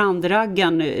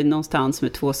strandraggan någonstans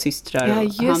med 2 systrar. Ja,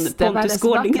 just det, världens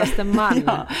vackraste man.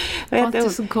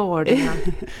 Pontus Gårdinger.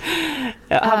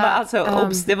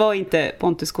 Det var inte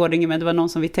Pontus Gårdinger, men det var någon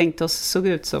som vi tänkte oss såg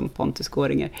ut som Pontus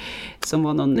Gårdinger. Som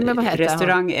var någon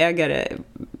restaurangägare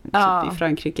typ i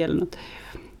Frankrike eller något.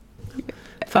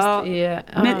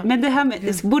 Men det här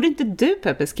med, borde inte du,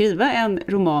 Peppe, skriva en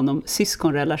roman om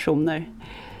syskonrelationer?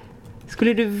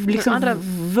 Skulle du liksom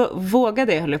våga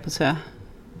det, höll jag på att säga?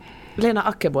 Lena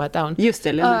Ackebo heter hon. Just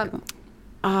det, Lena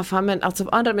Ackebo. Men alltså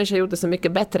andra människor har gjort det så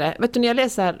mycket bättre. Vet du, när jag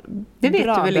läser det vet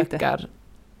bra du väl böcker... Inte?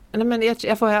 Nej, men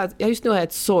jag just nu har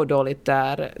ett så dåligt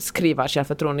skriva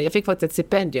självförtroende. Jag fick faktiskt ett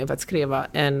stipendium för att skriva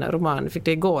en roman. Jag fick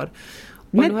det igår.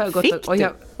 Men nu har jag fick du?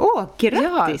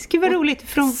 Grattis! Gud vad roligt.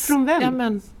 Från vem? Ja,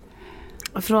 men,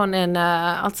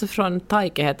 från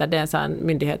Taike heter det, en sån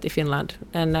myndighet i Finland.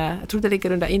 Jag tror det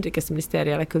ligger under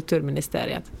inrikesministeriet eller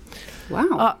kulturministeriet. Wow.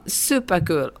 Ja,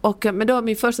 superkul. Men då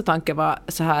min första tanke var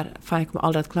så här, fan, jag kommer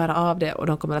aldrig att klara av det och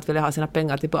de kommer att vilja ha sina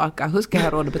pengar tillbaka. Hur ska jag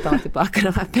ha råd att betala tillbaka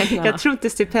de här pengarna? Jag tror inte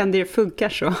stipendier funkar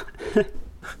så.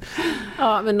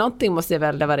 Ja, men någonting måste jag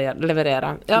väl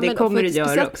leverera. Ja, det men kommer du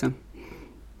göra också.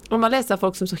 Om man läser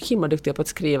folk som är så himla duktiga på att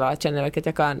skriva, känner jag att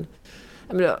jag kan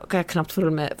knappt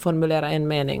formulera en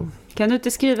mening. Kan du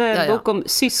inte skriva en bok om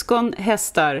syskon,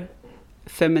 hästar,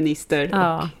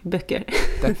 feminister och böcker?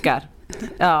 Böcker,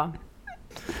 ja.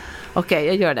 Okej,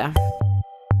 jag gör det.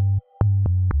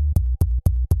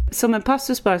 Som en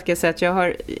passus bara ska jag säga att jag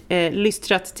har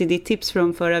lystrat till ditt tips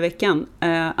från förra veckan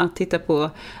att titta på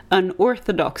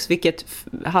Unorthodox, vilket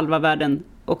halva världen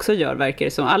också gör, verkar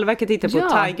det som. Alla verkar titta på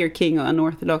Tiger King och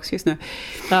Unorthodox just nu.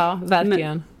 Ja,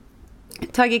 verkligen. Men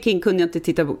Tiger King kunde jag inte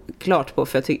titta klart på,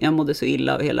 för jag mådde så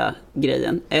illa av hela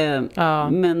grejen.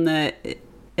 Men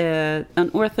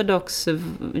Unorthodox,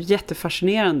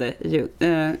 jättefascinerande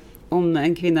om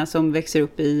en kvinna som växer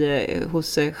upp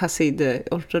hos Hasid,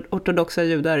 ortodoxa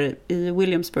judar i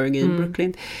Williamsburg i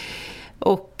Brooklyn.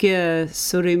 Och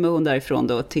så rymmer hon därifrån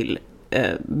då till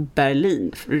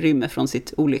Berlin, rymmer från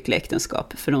sitt olyckliga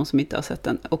äktenskap, för de som inte har sett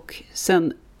den. Och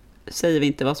sen säger vi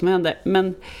inte vad som händer,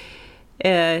 men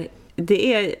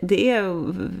det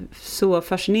är så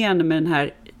fascinerande med den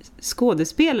här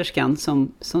skådespelerskan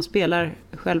som spelar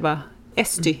själva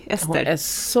Ester. Hon är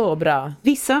så bra.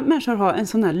 Vissa människor har en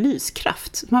sån här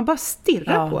lyskraft. Man bara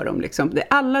stirrar på dem. Liksom.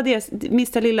 Alla deras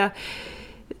minsta lilla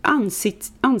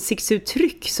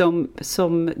ansiktsuttryck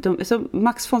som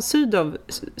Max von Sydow,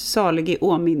 salig i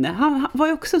åminne. Han var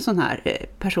ju också en sån här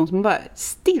person som bara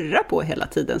stirrar på hela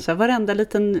tiden. Så varenda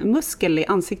liten muskel i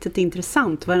ansiktet är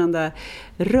intressant. Varenda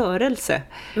rörelse.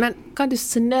 Men kan du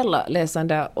snälla läsa den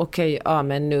där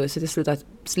amen nu, så till slut att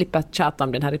slippa tjata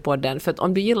om den här i podden? För att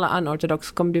om du gillar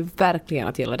Unorthodox kommer du verkligen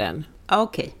att gilla den.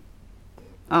 Okej.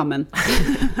 Amen.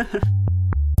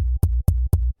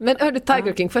 Men hörde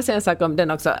Tiger King, får jag säga en sak om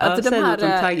den också? Att säg något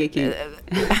om Tiger King.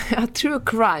 True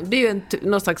crime, det är ju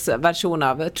någon slags version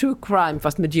av true crime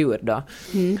fast med djur då.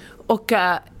 Och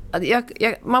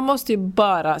man måste ju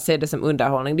bara se det som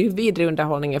underhållning. Det är ju vidrig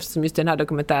underhållning, eftersom just den här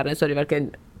dokumentären så är det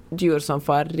verkligen djur som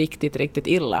far riktigt, riktigt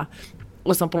illa.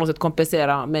 Och som på något sätt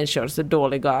kompenserar människors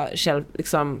dåliga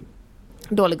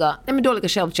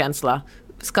självkänsla.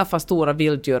 Skaffa stora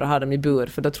vilddjur och ha dem i bur,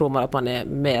 för då tror man att man är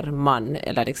mer man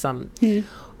eller liksom.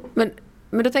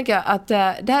 Men då tänker jag att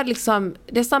det här liksom,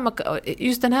 det är samma,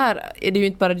 just den här är det ju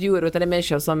inte bara djur utan det är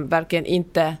människor som verkligen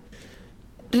inte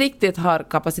riktigt har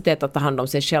kapacitet att ta hand om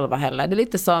sig själva heller. Det är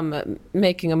lite som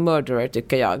Making a Murderer,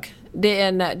 tycker jag. Det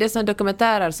är sån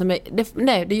dokumentärer som det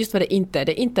är just vad det inte är.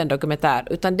 Det är inte en dokumentär,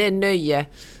 utan det är nöje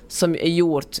som är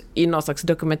gjort i någon slags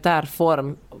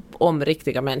dokumentärform om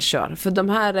riktiga människor. För de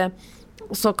här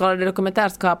så kallade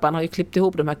dokumentärskaparna har ju klippt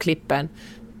ihop de här klippen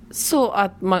så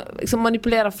att man liksom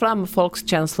manipulerar fram folks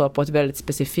känslor på ett väldigt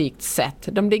specifikt sätt.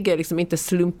 De ligger liksom inte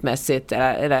slumpmässigt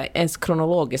eller ens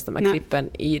kronologiskt, de här klippen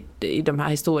i de här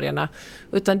historierna,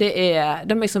 utan de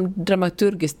är liksom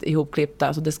dramaturgiskt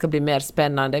ihopklippta så det ska bli mer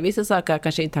spännande. Vissa saker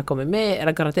kanske inte har kommit med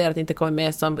eller garanterat inte kommit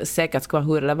med som säkert ska vara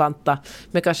hur relevanta,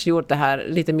 men kanske gjort det här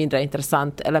lite mindre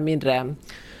intressant eller mindre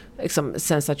liksom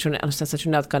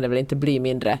sensationellt kan det väl inte bli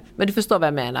mindre, men du förstår vad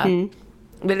jag menar.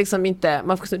 Det är liksom inte,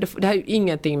 det har ju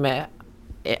ingenting med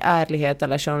ärlighet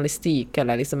eller journalistik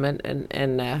eller liksom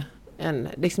en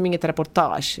liksom inget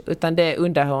reportage, utan det är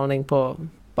underhållning på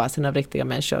basen av riktiga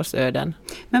människors öden.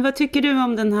 Men vad tycker du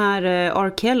om den här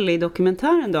R.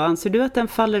 Kelly-dokumentären då? Anser du att den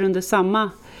faller under samma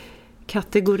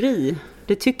kategori?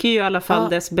 Det tycker ju i alla fall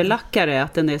dess belackare,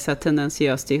 att den är så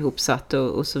tendensiöst ihopsatt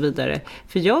och så vidare.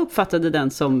 För jag uppfattade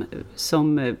den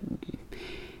som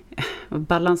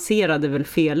balanserade väl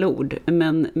fel ord,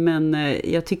 men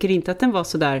jag tycker inte att den var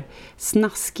så där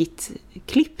snaskigt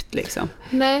klippt liksom.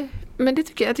 Nej, men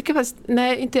jag tycker fast,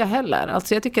 nej, inte jag heller.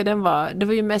 Alltså jag tycker det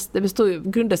var ju mest,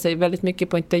 grundade sig väldigt mycket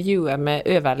på intervjuer med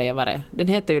överlevare. Den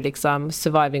heter ju liksom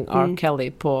Surviving R.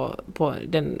 Kelly på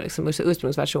den liksom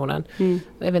ursprungsversionen.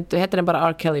 Jag vet inte, heter den bara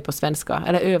R. Kelly på svenska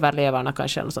eller överlevarna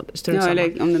kanske eller sånt. Ja,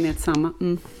 eller om den heter samma.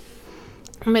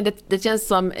 Men det känns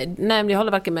som, nej, jag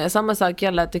håller verkligen med. Samma sak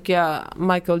gäller, tycker jag,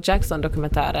 Michael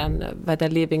Jackson-dokumentären, vad heter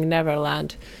Leaving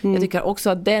Neverland. Jag tycker också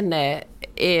att den är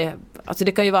alltså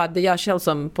det kan ju vara att det är jag själv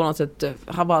som på något sätt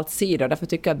har valt sidor, därför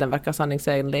tycker jag att den verkar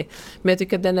sanningsenlig. Men jag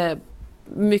tycker att den är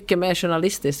mycket mer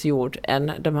journalistiskt gjord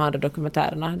än de andra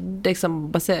dokumentärerna. Det är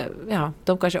liksom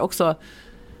de kanske också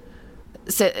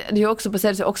det är också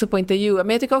baserat sig också på intervjuer,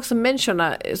 men jag tycker också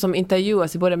människorna som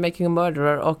intervjuas i både Making a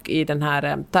Murderer och i den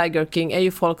här Tiger King är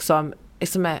ju folk som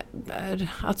är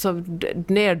alltså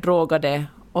neddrogade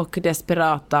och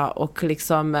desperata och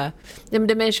liksom det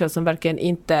är människor som verkligen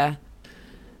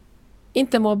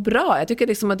inte mår bra. Jag tycker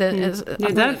liksom att det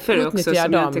är därför också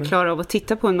som jag inte klarar av att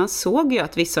titta på. Man såg ju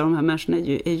att vissa av de här människorna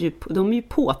är ju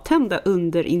påtända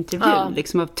under intervjun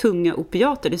liksom av tunga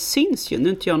opiater. Det syns ju, nu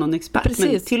är inte jag någon expert. Precis.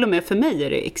 Men till och med för mig är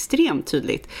det extremt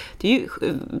tydligt. Det är ju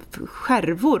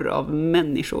skärvor av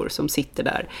människor som sitter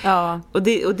där. Ja. Och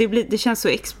det känns så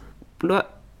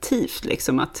exploativt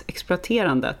liksom, att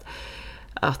exploaterande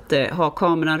att ha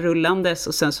kameran rullandes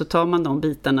och sen så tar man de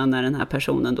bitarna när den här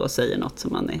personen då säger något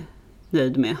som man är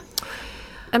nöjd med.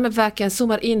 Ja, men verkligen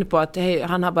zoomar in på att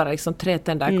han har bara liksom 3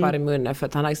 tänder kvar i munnen för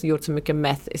att han har liksom gjort så mycket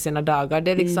meth i sina dagar.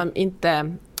 Det är liksom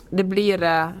inte, det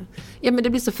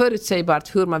blir så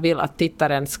förutsägbart hur man vill att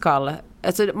tittaren ska,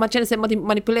 alltså man känner sig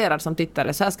manipulerad som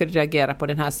tittare. Så här ska du reagera på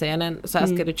den här scenen, så här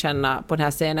ska du känna på den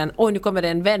här scenen. Nu kommer det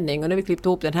en vändning och nu har vi klippt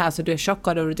ihop den här så du är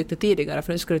chockad över vad du tyckte tidigare,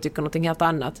 för nu ska du tycka något helt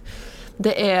annat.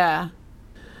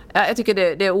 Jag tycker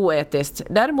det är oetiskt.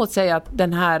 Däremot säger jag att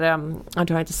den här,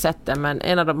 du har inte sett den, men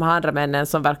en av de andra männen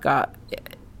som verkar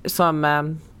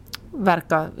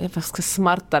vad ska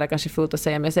smartare kanske fullt att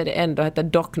säga, men jag säger det ändå, heter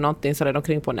Doc någonting, så är de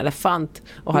omkring på en elefant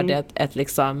och hade ett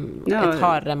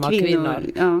harem av kvinnor.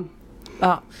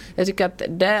 Ja, jag tycker att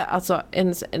det är alltså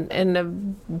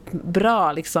en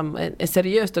bra liksom, en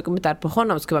seriös dokumentär på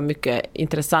honom skulle vara mycket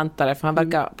intressantare, för han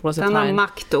verkar på något sätt han har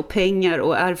makt och pengar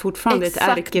och är fortfarande ett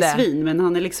ärkesvin, men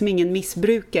han är liksom ingen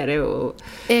missbrukare och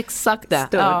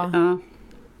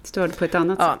störd på ett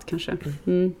annat sätt kanske.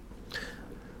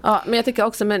 Ja, men jag tycker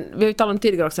också, men vi har ju talat om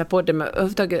tidigare också på det med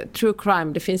överhuvudtaget true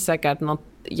crime, det finns säkert något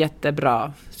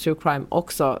jättebra true crime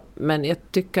också, men jag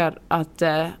tycker att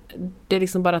det är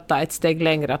liksom bara att ta ett steg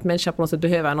längre, att människor på något sätt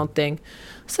behöver någonting.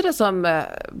 Så det är som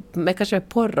med kanske med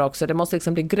porr också, det måste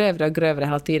liksom bli grövre och grövre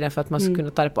hela tiden för att man ska kunna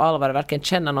ta det på allvar och verkligen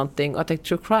känna någonting, och att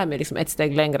true crime är liksom ett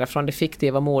steg längre från de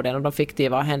fiktiva morden och de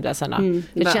fiktiva händelserna.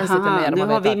 Det känns lite mer, nu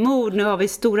har vi mord, nu har vi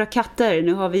stora katter,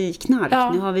 nu har vi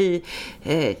knark, nu har vi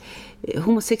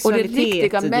homosexualitet, och det är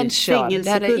riktiga människor. Det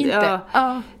här är inte,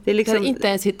 det är liksom, det är inte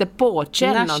ens hitta på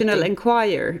National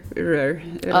Enquirer eller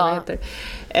vad heter.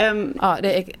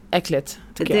 Det är äckligt.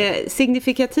 Det är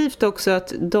signifikativt också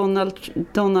att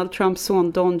Donald Trumps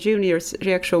son Don Jr.'s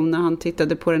reaktion när han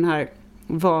tittade på den här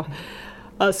var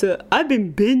alltså, I've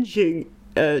been binging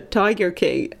Tiger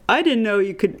King. I didn't know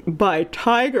you could buy a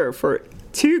tiger for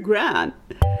 $2,000.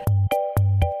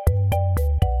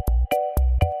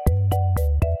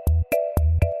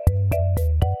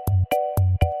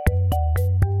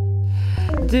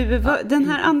 Du, den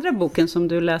här andra boken som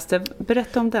du läste,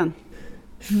 berätta om den.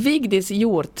 Vigdis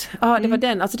Hjort. Ja, det var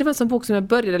den. Alltså det var en sån bok som jag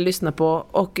började lyssna på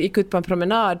och gick ut på en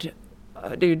promenad.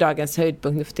 Det är ju dagens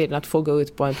höjdpunkt nu för tiden att få gå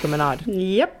ut på en promenad.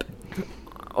 Japp.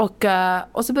 Och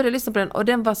så började jag lyssna på den och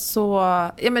den var så...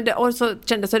 Ja, men och så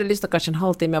kände jag så att jag lyssnade kanske en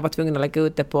halvtimme. Jag var tvungen att lägga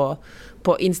ut det på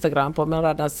Instagram, på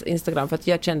Melradarnas Instagram, för att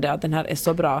jag kände att den här är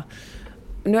så bra.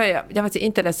 Nu har jag vet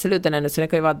inte läst sluten ännu, så det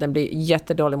kan ju vara att den blir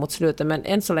jättedålig mot slutet, men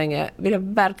än så länge vill jag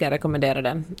verkligen rekommendera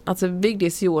den. Alltså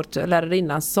Vigdis Hjort,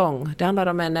 lärarinnans sång. Det handlar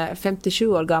om en 57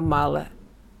 år gammal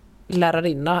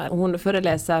lärarinna. Hon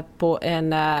föreläser på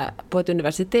ett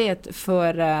universitet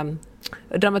för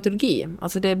dramaturgi.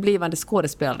 Alltså det är blivande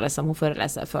skådespelare som hon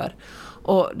föreläser för.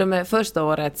 Och de är första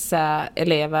årets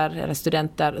elever eller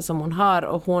studenter som hon har,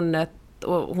 och hon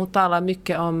talar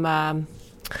mycket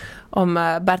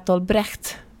om Bertolt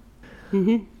Brecht.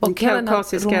 Och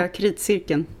kaukasiska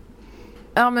kritcirkeln.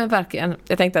 Ja, men verkligen.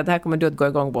 Jag tänkte att det här kommer du att gå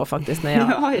igång på faktiskt när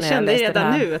jag kände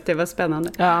redan nu att det var spännande.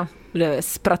 Ja, det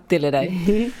spratt till i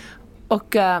dig.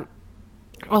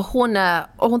 Och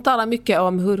hon talar mycket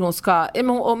om hur hon ska,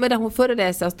 medan hon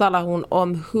föreläser så talar hon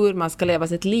om hur man ska leva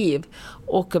sitt liv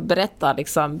och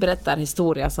berättar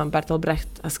historia som Bertolt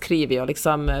Brecht har skrivit och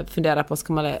liksom funderar på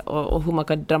och hur man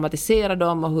kan dramatisera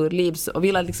dem och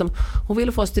hur hon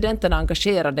vill få studenterna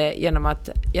engagerade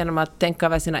genom att tänka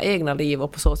över sina egna liv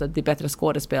och på så sätt bli bättre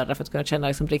skådespelare för att kunna känna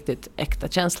liksom riktigt äkta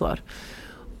känslor.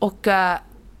 Och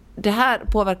det här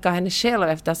påverkar henne själv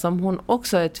eftersom hon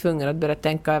också är tvungen att börja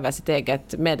tänka över sitt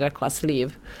eget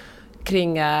medelklassliv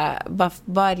kring vad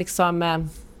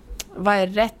är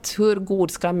rätt, hur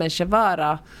god ska en människa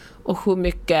vara och hur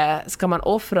mycket ska man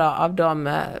offra av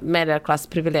de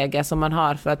medelklassprivilegier som man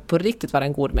har för att på riktigt vara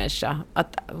en god människa.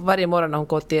 Att varje morgon när hon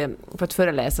går för att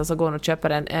föreläsa så går hon och köper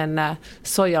en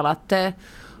sojalatte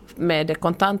med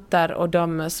kontanter, och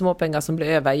de småpengar som blir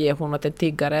över ger hon åt en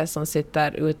tiggare som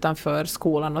sitter utanför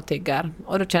skolan och tiggar.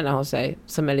 Och då känner hon sig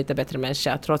som en lite bättre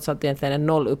människa, trots att det egentligen är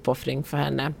noll uppoffring för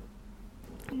henne.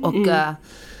 Och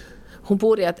hon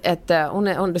bor i hon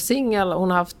är singel,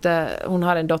 hon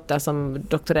har en dotter som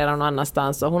doktorerar någon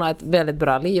annanstans, och hon har ett väldigt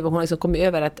bra liv, och hon har liksom kommit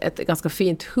över ett ganska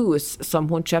fint hus som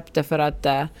hon köpte för att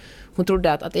hon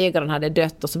trodde att ägaren hade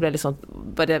dött, och så blev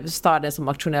det staden som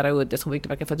auktionerade ut det, som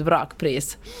verkar för ett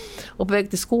vrakpris. Och på väg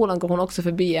till skolan går hon också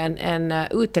förbi en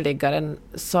uteliggare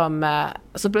som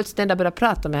plötsligt ändå börjar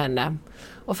prata med henne.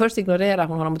 Och först ignorerar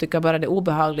hon honom och tycker bara det är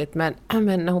obehagligt, men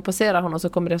när hon passerar honom så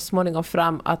kommer det småningom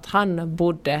fram att han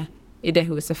bodde i det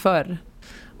huset förr.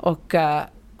 Och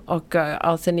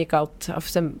sen gick allt,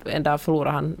 sen en dag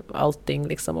förlorade han allting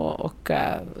liksom, och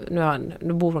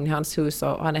nu bor hon i hans hus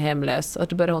och han är hemlös, och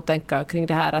då börjar hon tänka kring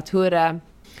det här att vad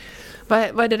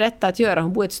är det rätta att göra?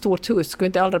 Hon bor i ett stort hus, skulle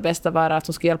inte allra bästa vara att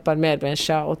hon ska hjälpa en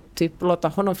medmänniska och typ låta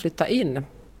honom flytta in?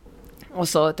 Och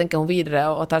så tänker hon vidare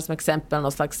och tar som exempel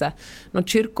någon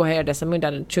kyrkoherde som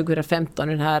under 2015,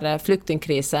 den här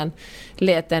flyktingkrisen,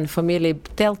 lät en familj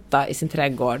tälta i sin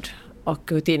trädgård.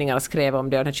 Och hur tidningarna skrev om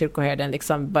det, och den här kyrkoherden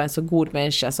liksom var en så god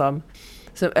människa som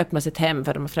öppnade sitt hem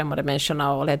för de främmande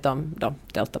människorna och lät dem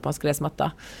tälta på hans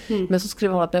gräsmatta. Men så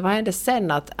skrev hon att vad hände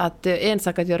sen, att det är en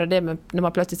sak att göra det, men när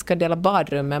man plötsligt ska dela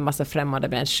badrum med en massa främmande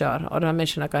människor, och de här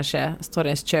människorna kanske står i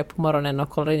ens kök på morgonen och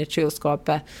kollar in i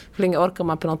kylskåpet, hur länge orkar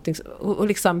man på någonting, och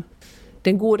liksom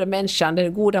den goda människan,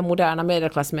 den goda moderna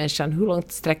medelklassmänniskan, hur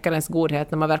långt sträcker ens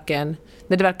godhet när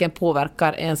det verkligen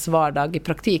påverkar ens vardag i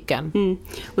praktiken?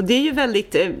 Och det är ju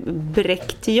väldigt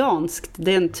brechtianskt,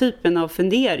 den typen av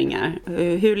funderingar.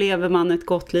 Hur lever man ett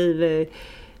gott liv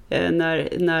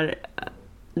när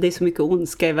det är så mycket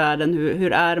ondska i världen?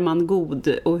 Hur är man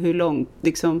god och hur långt?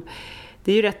 Liksom,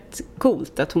 det är ju rätt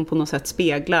coolt att hon på något sätt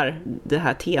speglar det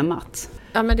här temat.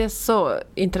 Ja, men det är så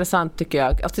intressant tycker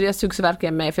jag. Alltså det sugs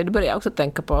verkligen med, för då börjar jag också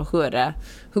tänka på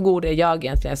hur god är jag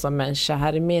egentligen som människa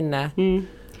här i min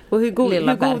och hur god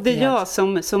är jag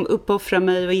som uppoffrar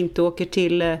mig och inte åker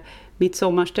till mitt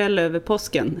sommarställe över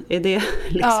påsken? Är det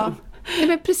liksom... Ja,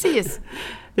 men precis.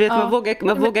 Du vet,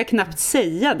 man vågar knappt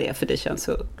säga det, för det känns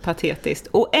så patetiskt.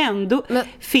 Och ändå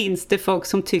finns det folk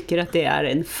som tycker att det är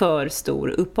en för stor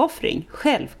uppoffring.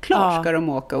 Självklart ska de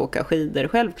åka skidor.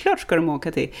 Självklart ska de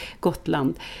åka till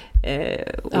Gotland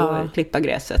och klippa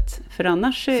gräset. För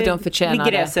annars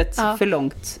blir gräset för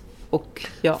långt. Och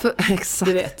exakt.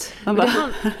 Du vet.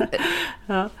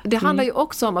 Det handlar ju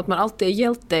också om att man alltid är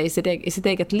hjälte i sitt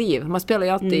eget liv. Man spelar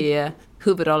ju alltid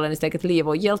huvudrollen i sitt eget liv,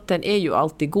 och hjälten är ju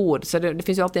alltid god. Så det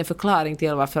finns ju alltid en förklaring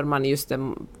till varför man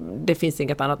det finns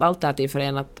inget annat alternativ för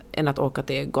än att åka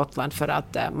till Gotland, för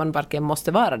att man varken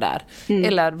måste vara där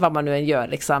eller vad man nu än gör,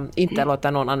 liksom, inte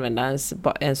låta någon använda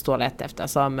ens toalett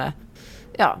eftersom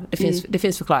det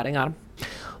finns förklaringar.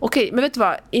 Okej, men vet du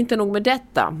vad? Inte nog med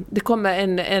detta. Det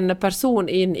kommer en person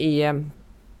in i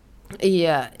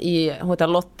hon heter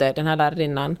Lotte, den här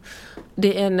lärarinnan.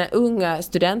 Det är en ung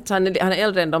student, han är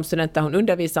äldre än de studenter hon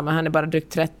undervisar, men han är bara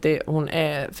drygt 30, hon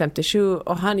är 57,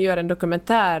 och han gör en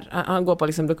dokumentär, han går på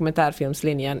liksom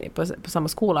dokumentärfilmslinjen på samma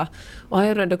skola, och han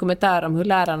gör en dokumentär om hur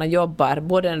lärarna jobbar,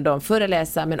 både när de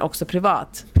föreläser men också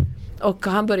privat. Och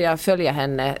han börjar följa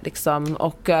henne liksom,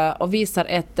 och visar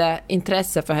ett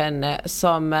intresse för henne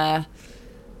som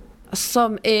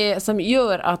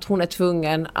gör att hon är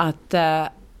tvungen att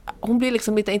hon blir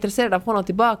liksom lite intresserad av honom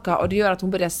tillbaka, och det gör att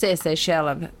hon börjar se sig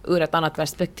själv ur ett annat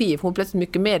perspektiv. Hon är plötsligt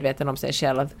mycket medveten om sig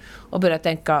själv och börjar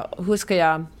tänka, hur ska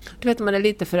jag... Du vet, man är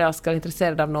lite förälskad och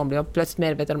intresserad av någon, blir plötsligt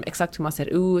medveten om exakt hur man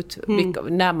ser ut,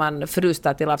 när man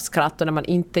förrustar till av skratt och när man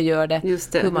inte gör det.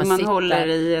 Just det, hur man sitter. Håller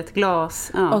i ett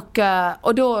glas. Ja.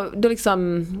 Och då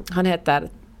liksom, han heter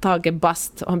Tage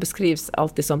Bast, och han beskrivs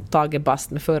alltid som Tage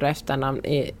Bast med för- och efternamn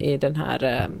i den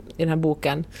här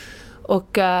boken.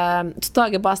 Och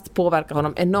Tage Bast påverkar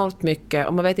honom enormt mycket,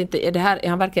 och man vet inte, är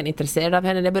han verkligen intresserad av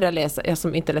henne? När jag började läsa, jag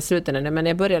som inte läser ut den ännu, men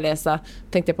när jag började läsa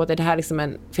tänkte jag på att det här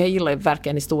liksom för jag gillar ju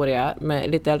verkligen historia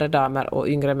med lite äldre damer och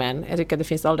yngre män. Jag tycker att det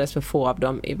finns alldeles för få av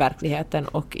dem i verkligheten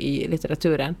och i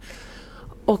litteraturen.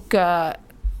 Och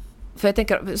för jag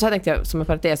tänkte jag som en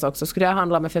parentes också, skulle jag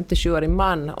handla om en 57-årig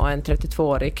man och en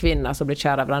 32-årig kvinna som blir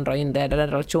kära varandra och inleder den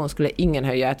relation, skulle ingen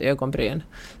höja ett ögonbryn.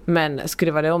 Men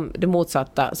skulle det vara det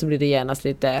motsatta, så blir det genast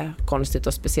lite konstigt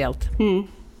och speciellt.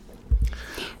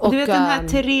 Och, du vet den här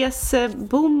Therese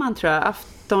Boman, tror jag,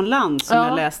 Aftonland, som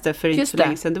jag läste för inte så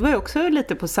länge sedan. Det var ju också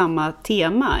lite på samma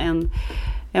tema.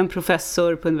 En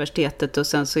professor på universitetet, och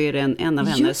sen så är det en av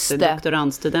hennes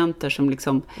doktorandstudenter som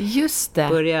liksom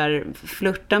börjar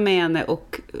flirta med henne,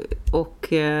 och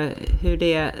hur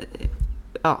det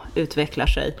utvecklar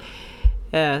sig.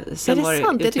 Sen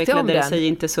utvecklade det sig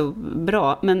inte så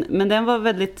bra, men den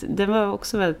var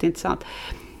också väldigt intressant.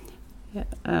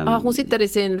 Hon sitter i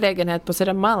sin lägenhet på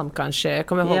Södermalm kanske. Jag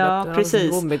kommer ihåg att hon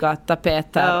har bombiga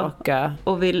tapeter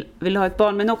och vill ha ett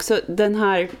barn, men också den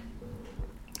här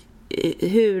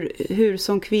hur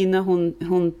som kvinna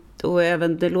hon och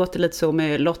även det låter lite så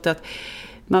med Lotta, att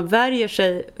man värjer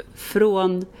sig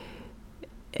från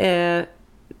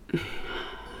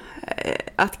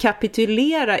att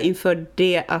kapitulera inför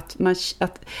det,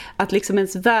 att liksom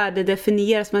ens värde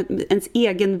definieras som ens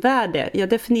egen värde. Jag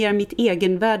definierar mitt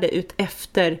egen värde ut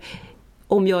efter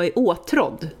om jag är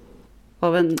åtrådd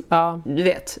av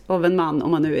av en man,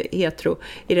 om man nu är hetero,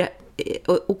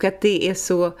 och att det är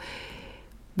så.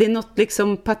 Det är något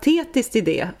liksom patetiskt i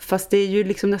det, fast det är ju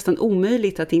liksom nästan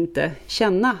omöjligt att inte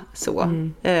känna så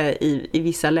i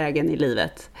vissa lägen i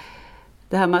livet.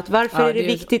 Det här med att varför är det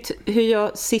viktigt hur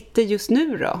jag sitter just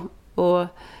nu då?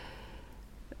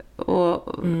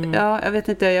 Jag vet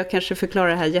inte, jag kanske förklarar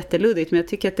det här jätteluddigt, men jag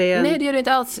tycker att det är... Nej, det gör det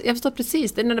inte alls. Jag förstår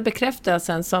precis, det är den där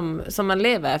bekräftelsen som man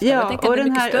lever efter. Ja, och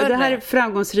det här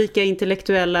framgångsrika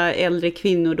intellektuella äldre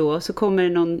kvinnor då, så kommer det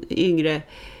någon yngre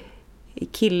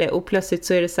kille, och plötsligt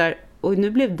så är det så här, och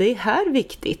nu blev det här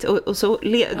viktigt, och så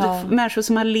människor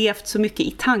som har levt så mycket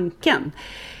i tanken.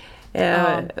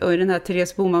 Och i den här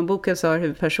Therese Boman-boken så har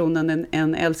huvudpersonen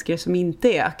en älskare som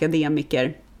inte är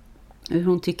akademiker.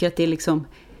 Hon tycker att det är liksom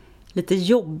lite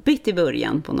jobbigt i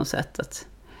början på något sätt, att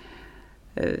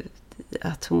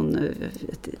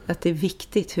det är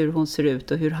viktigt hur hon ser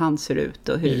ut och hur han ser ut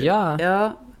och hur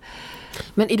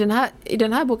Men i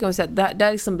den här boken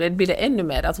där liksom blir det ännu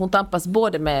mer att hon tampas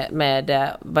både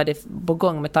med vad det är på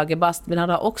gång med Tage Bast, men han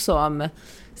har också om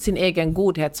sin egen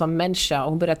godhet som människa, och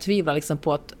hon börjar tvivla liksom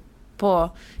på att hon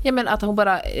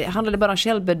handlade bara om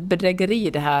självbedrägeri,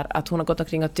 det här att hon har gått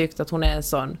omkring och tyckt att hon är en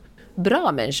sån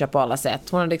bra människa på alla sätt.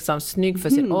 Hon är liksom snygg för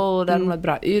sin ålder, hon har ett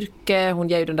bra yrke, hon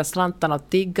ger ju den där slantarna åt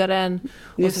tiggaren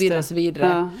och så vidare och så vidare.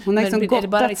 Ja, hon har liksom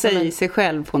gottat sig i sig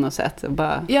själv på något sätt. Och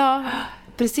bara... Ja,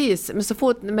 precis. Men så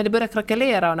fort det börjar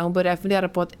krackelera och när hon börjar fundera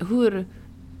på att hur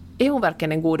är hon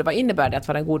verkligen en god, vad innebär det att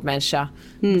vara en god människa,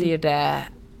 blir det...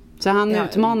 Så han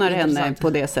utmanar henne på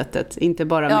det sättet, inte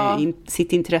bara med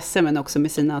sitt intresse men också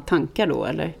med sina tankar då,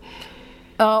 eller?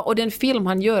 Ja, och den film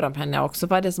han gör om henne också,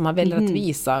 vad är det som han väljer att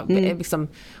visa? Liksom,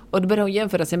 och då börjar hon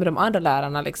jämföra sig med de andra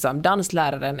lärarna. Liksom.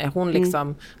 Dansläraren, är hon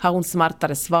liksom, har hon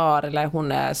smartare svar eller är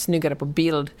hon snyggare på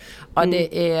bild? Ja,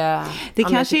 det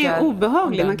kanske är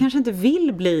obehagligt. Man kanske inte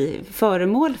vill bli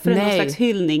föremål för någon slags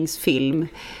hyllningsfilm.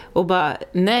 Och bara,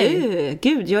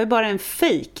 gud, jag är bara en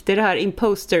fake. Det är det här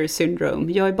imposter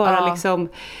syndrome. Jag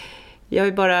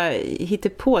är bara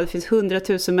hittepå. Det finns 100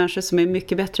 000 människor som är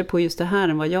mycket bättre på just det här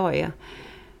än vad jag är.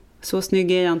 Så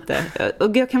snygg är jag inte.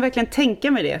 Och jag kan verkligen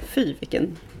tänka mig det. Fy,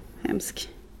 vilken hemsk.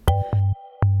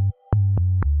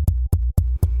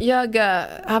 Jag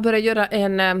har börjat göra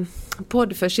en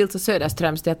podd för Schildt och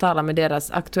Söderströms där jag talar med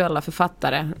deras aktuella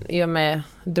författare. I och med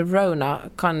The Rona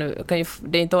kan ju,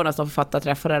 det är inte ordnas som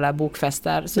författarträffar eller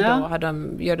bokfester, så då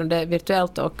gör de det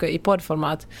virtuellt och i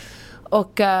poddformat.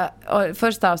 Och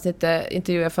första avsnittet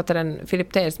intervjuade jag författaren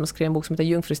Philip Taylor som har skrivit en bok som heter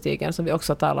Jungfrustigen, som vi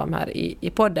också talar om här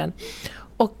i podden.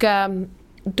 Och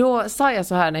då sa jag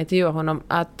så här när jag intervjuade honom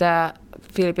att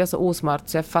Philip är så osmart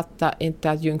så jag fattar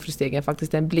inte att Jungfrustigen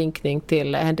faktiskt är en blinkning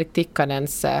till Henrik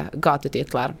Tikkanens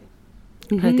gatutitlar.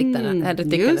 Henrik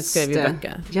Tikkanen skrev ju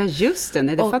böcker. Ja, just det.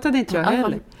 Nej, det fattade inte jag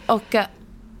heller. Och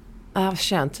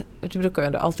skönt. Det brukar jag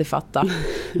ändå alltid fatta.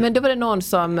 Men då var det någon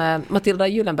som Matilda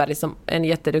Gyllenberg, som en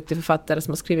jätteduktig författare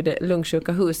som har skrivit Det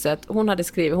lungsjuka huset. Hon hade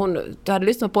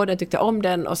lyssnat på den, tyckte om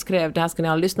den och skrev det här ska ni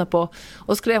alla lyssna på.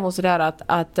 Och skrev hon sådär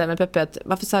att men Peppe,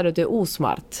 varför sa du att du är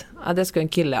osmart? Att det skulle en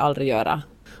kille aldrig göra.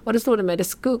 Och det stod det mig, det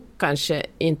skulle kanske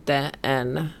inte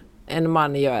en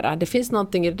man göra. Det finns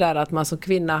någonting i det där att man som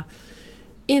kvinna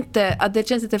inte, att det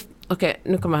känns inte. Okej,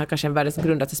 nu kommer här kanske en världens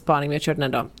grundaste spaning, men jag kör den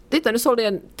ändå. Titta, nu sålde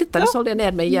jag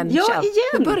ner mig igen. Ja, själv. igen.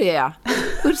 Nu börjar jag.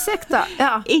 Ursäkta.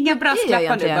 Ja. Inga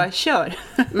brasklappar nu, bara kör.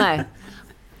 Nej.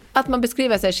 Att man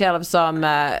beskriver sig själv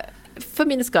som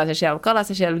förminskar sig själv, kallar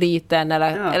sig själv liten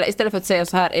eller istället för att säga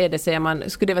så här är det, säger man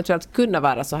skulle det eventuellt kunna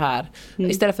vara så här.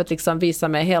 Istället för att liksom visa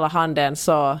med hela handen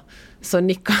så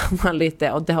nickar man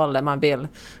lite åt det hållet man vill.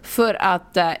 För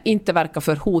att inte verka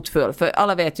för hotfull. För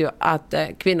alla vet ju att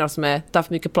kvinnor som tar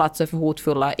för mycket plats och är för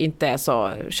hotfulla inte är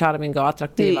så charmiga och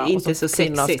attraktiva. Inte och som så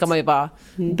kvinnor sexigt. ska man ju vara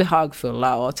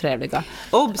behagfulla och trevliga.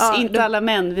 Obs, inte alla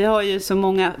män. Vi har ju så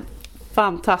många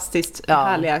fantastiskt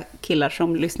härliga killar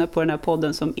som lyssnar på den här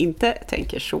podden som inte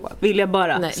tänker så. Vill jag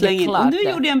bara slänga in. Och nu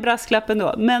gjorde jag en brasklapp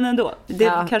ändå. Men ändå,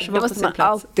 det kanske var på sin plats. Det måste man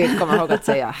alltid komma ihåg att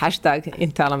säga. #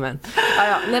 inte alla män.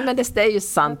 Nej, men det är ju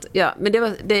sant. Ja, men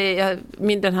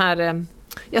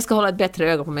jag ska hålla ett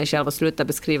bättre öga på mig själv och sluta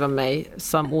beskriva mig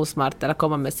som osmart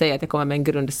eller säga att jag kommer med en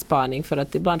grundspaning, för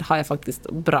att ibland har jag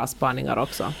faktiskt bra spaningar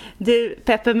också. Du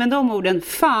Peppe, med de orden,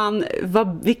 fan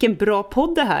vilken bra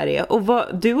podd det här är. Och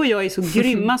du och jag är så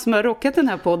grymma som har rockat den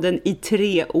här podden i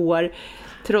 3 år.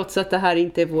 Trots att det här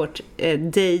inte är vårt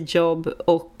dayjob,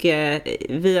 och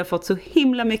vi har fått så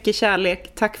himla mycket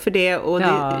kärlek. Tack för det, och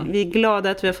vi är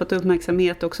glada att vi har fått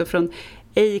uppmärksamhet också från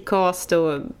Acast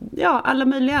och alla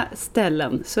möjliga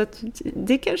ställen. Så att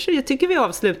det kanske, jag tycker vi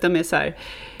avslutar med så här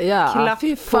klapp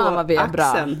fy fan vad vi är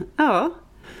axeln. Bra. Ja.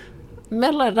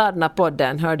 Mellan raderna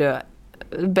podden, hör du,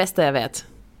 bästa jag vet.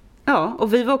 Ja,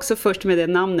 och vi var också först med det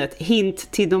namnet.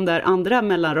 Hint till de där andra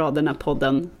mellanraderna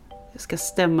podden. Jag ska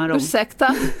stämma dem.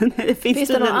 Ursäkta? Finns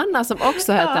det någon annan som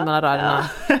också heter mellan raderna?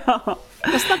 Ja.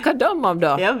 Vad snackar de om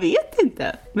då? Jag vet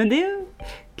inte, men det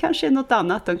kanske är något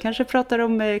annat. De kanske pratar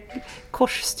om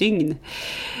korsstygn.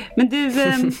 Men du,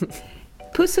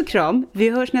 puss och kram. Vi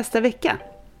hörs nästa vecka.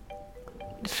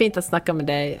 Fint att snacka med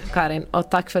dig, Karin. Och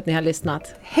tack för att ni har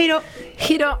lyssnat. Hej då!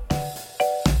 Hej då!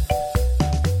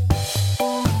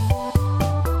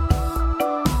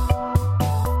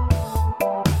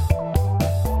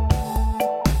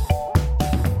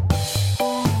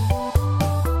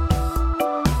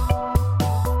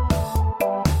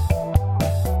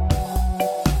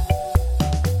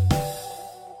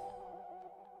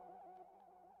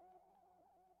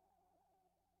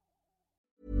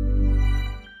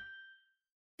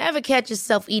 Ever catch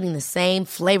yourself eating the same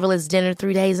flavorless dinner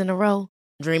 3 days in a row?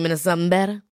 Dreaming of something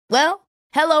better? Well,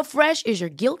 HelloFresh is your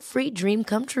guilt-free dream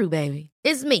come true, baby.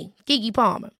 It's me, Keke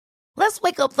Palmer. Let's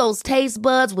wake up those taste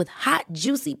buds with hot,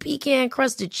 juicy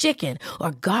pecan-crusted chicken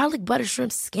or garlic butter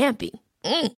shrimp scampi.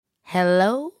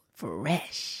 Hello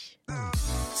Fresh.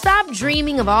 Stop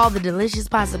dreaming of all the delicious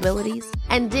possibilities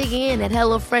and dig in at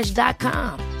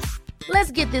HelloFresh.com.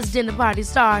 Let's get this dinner party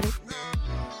started.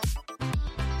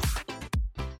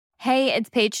 Hey, it's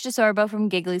Paige DeSorbo from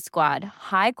Giggly Squad.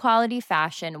 High quality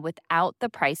fashion without the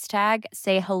price tag.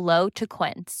 Say hello to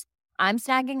Quince. I'm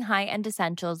snagging high-end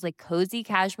essentials like cozy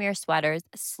cashmere sweaters,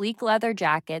 sleek leather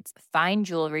jackets, fine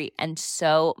jewelry, and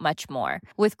so much more.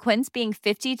 With Quince being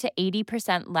 50 to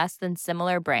 80% less than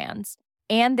similar brands.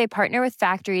 And they partner with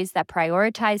factories that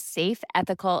prioritize safe,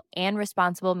 ethical, and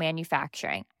responsible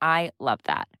manufacturing. I love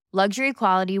that. Luxury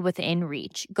quality within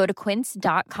reach. Go to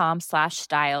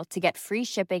quince.com/style to get free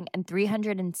shipping and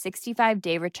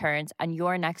 365-day returns on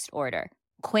your next order.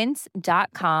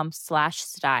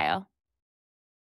 Quince.com/style.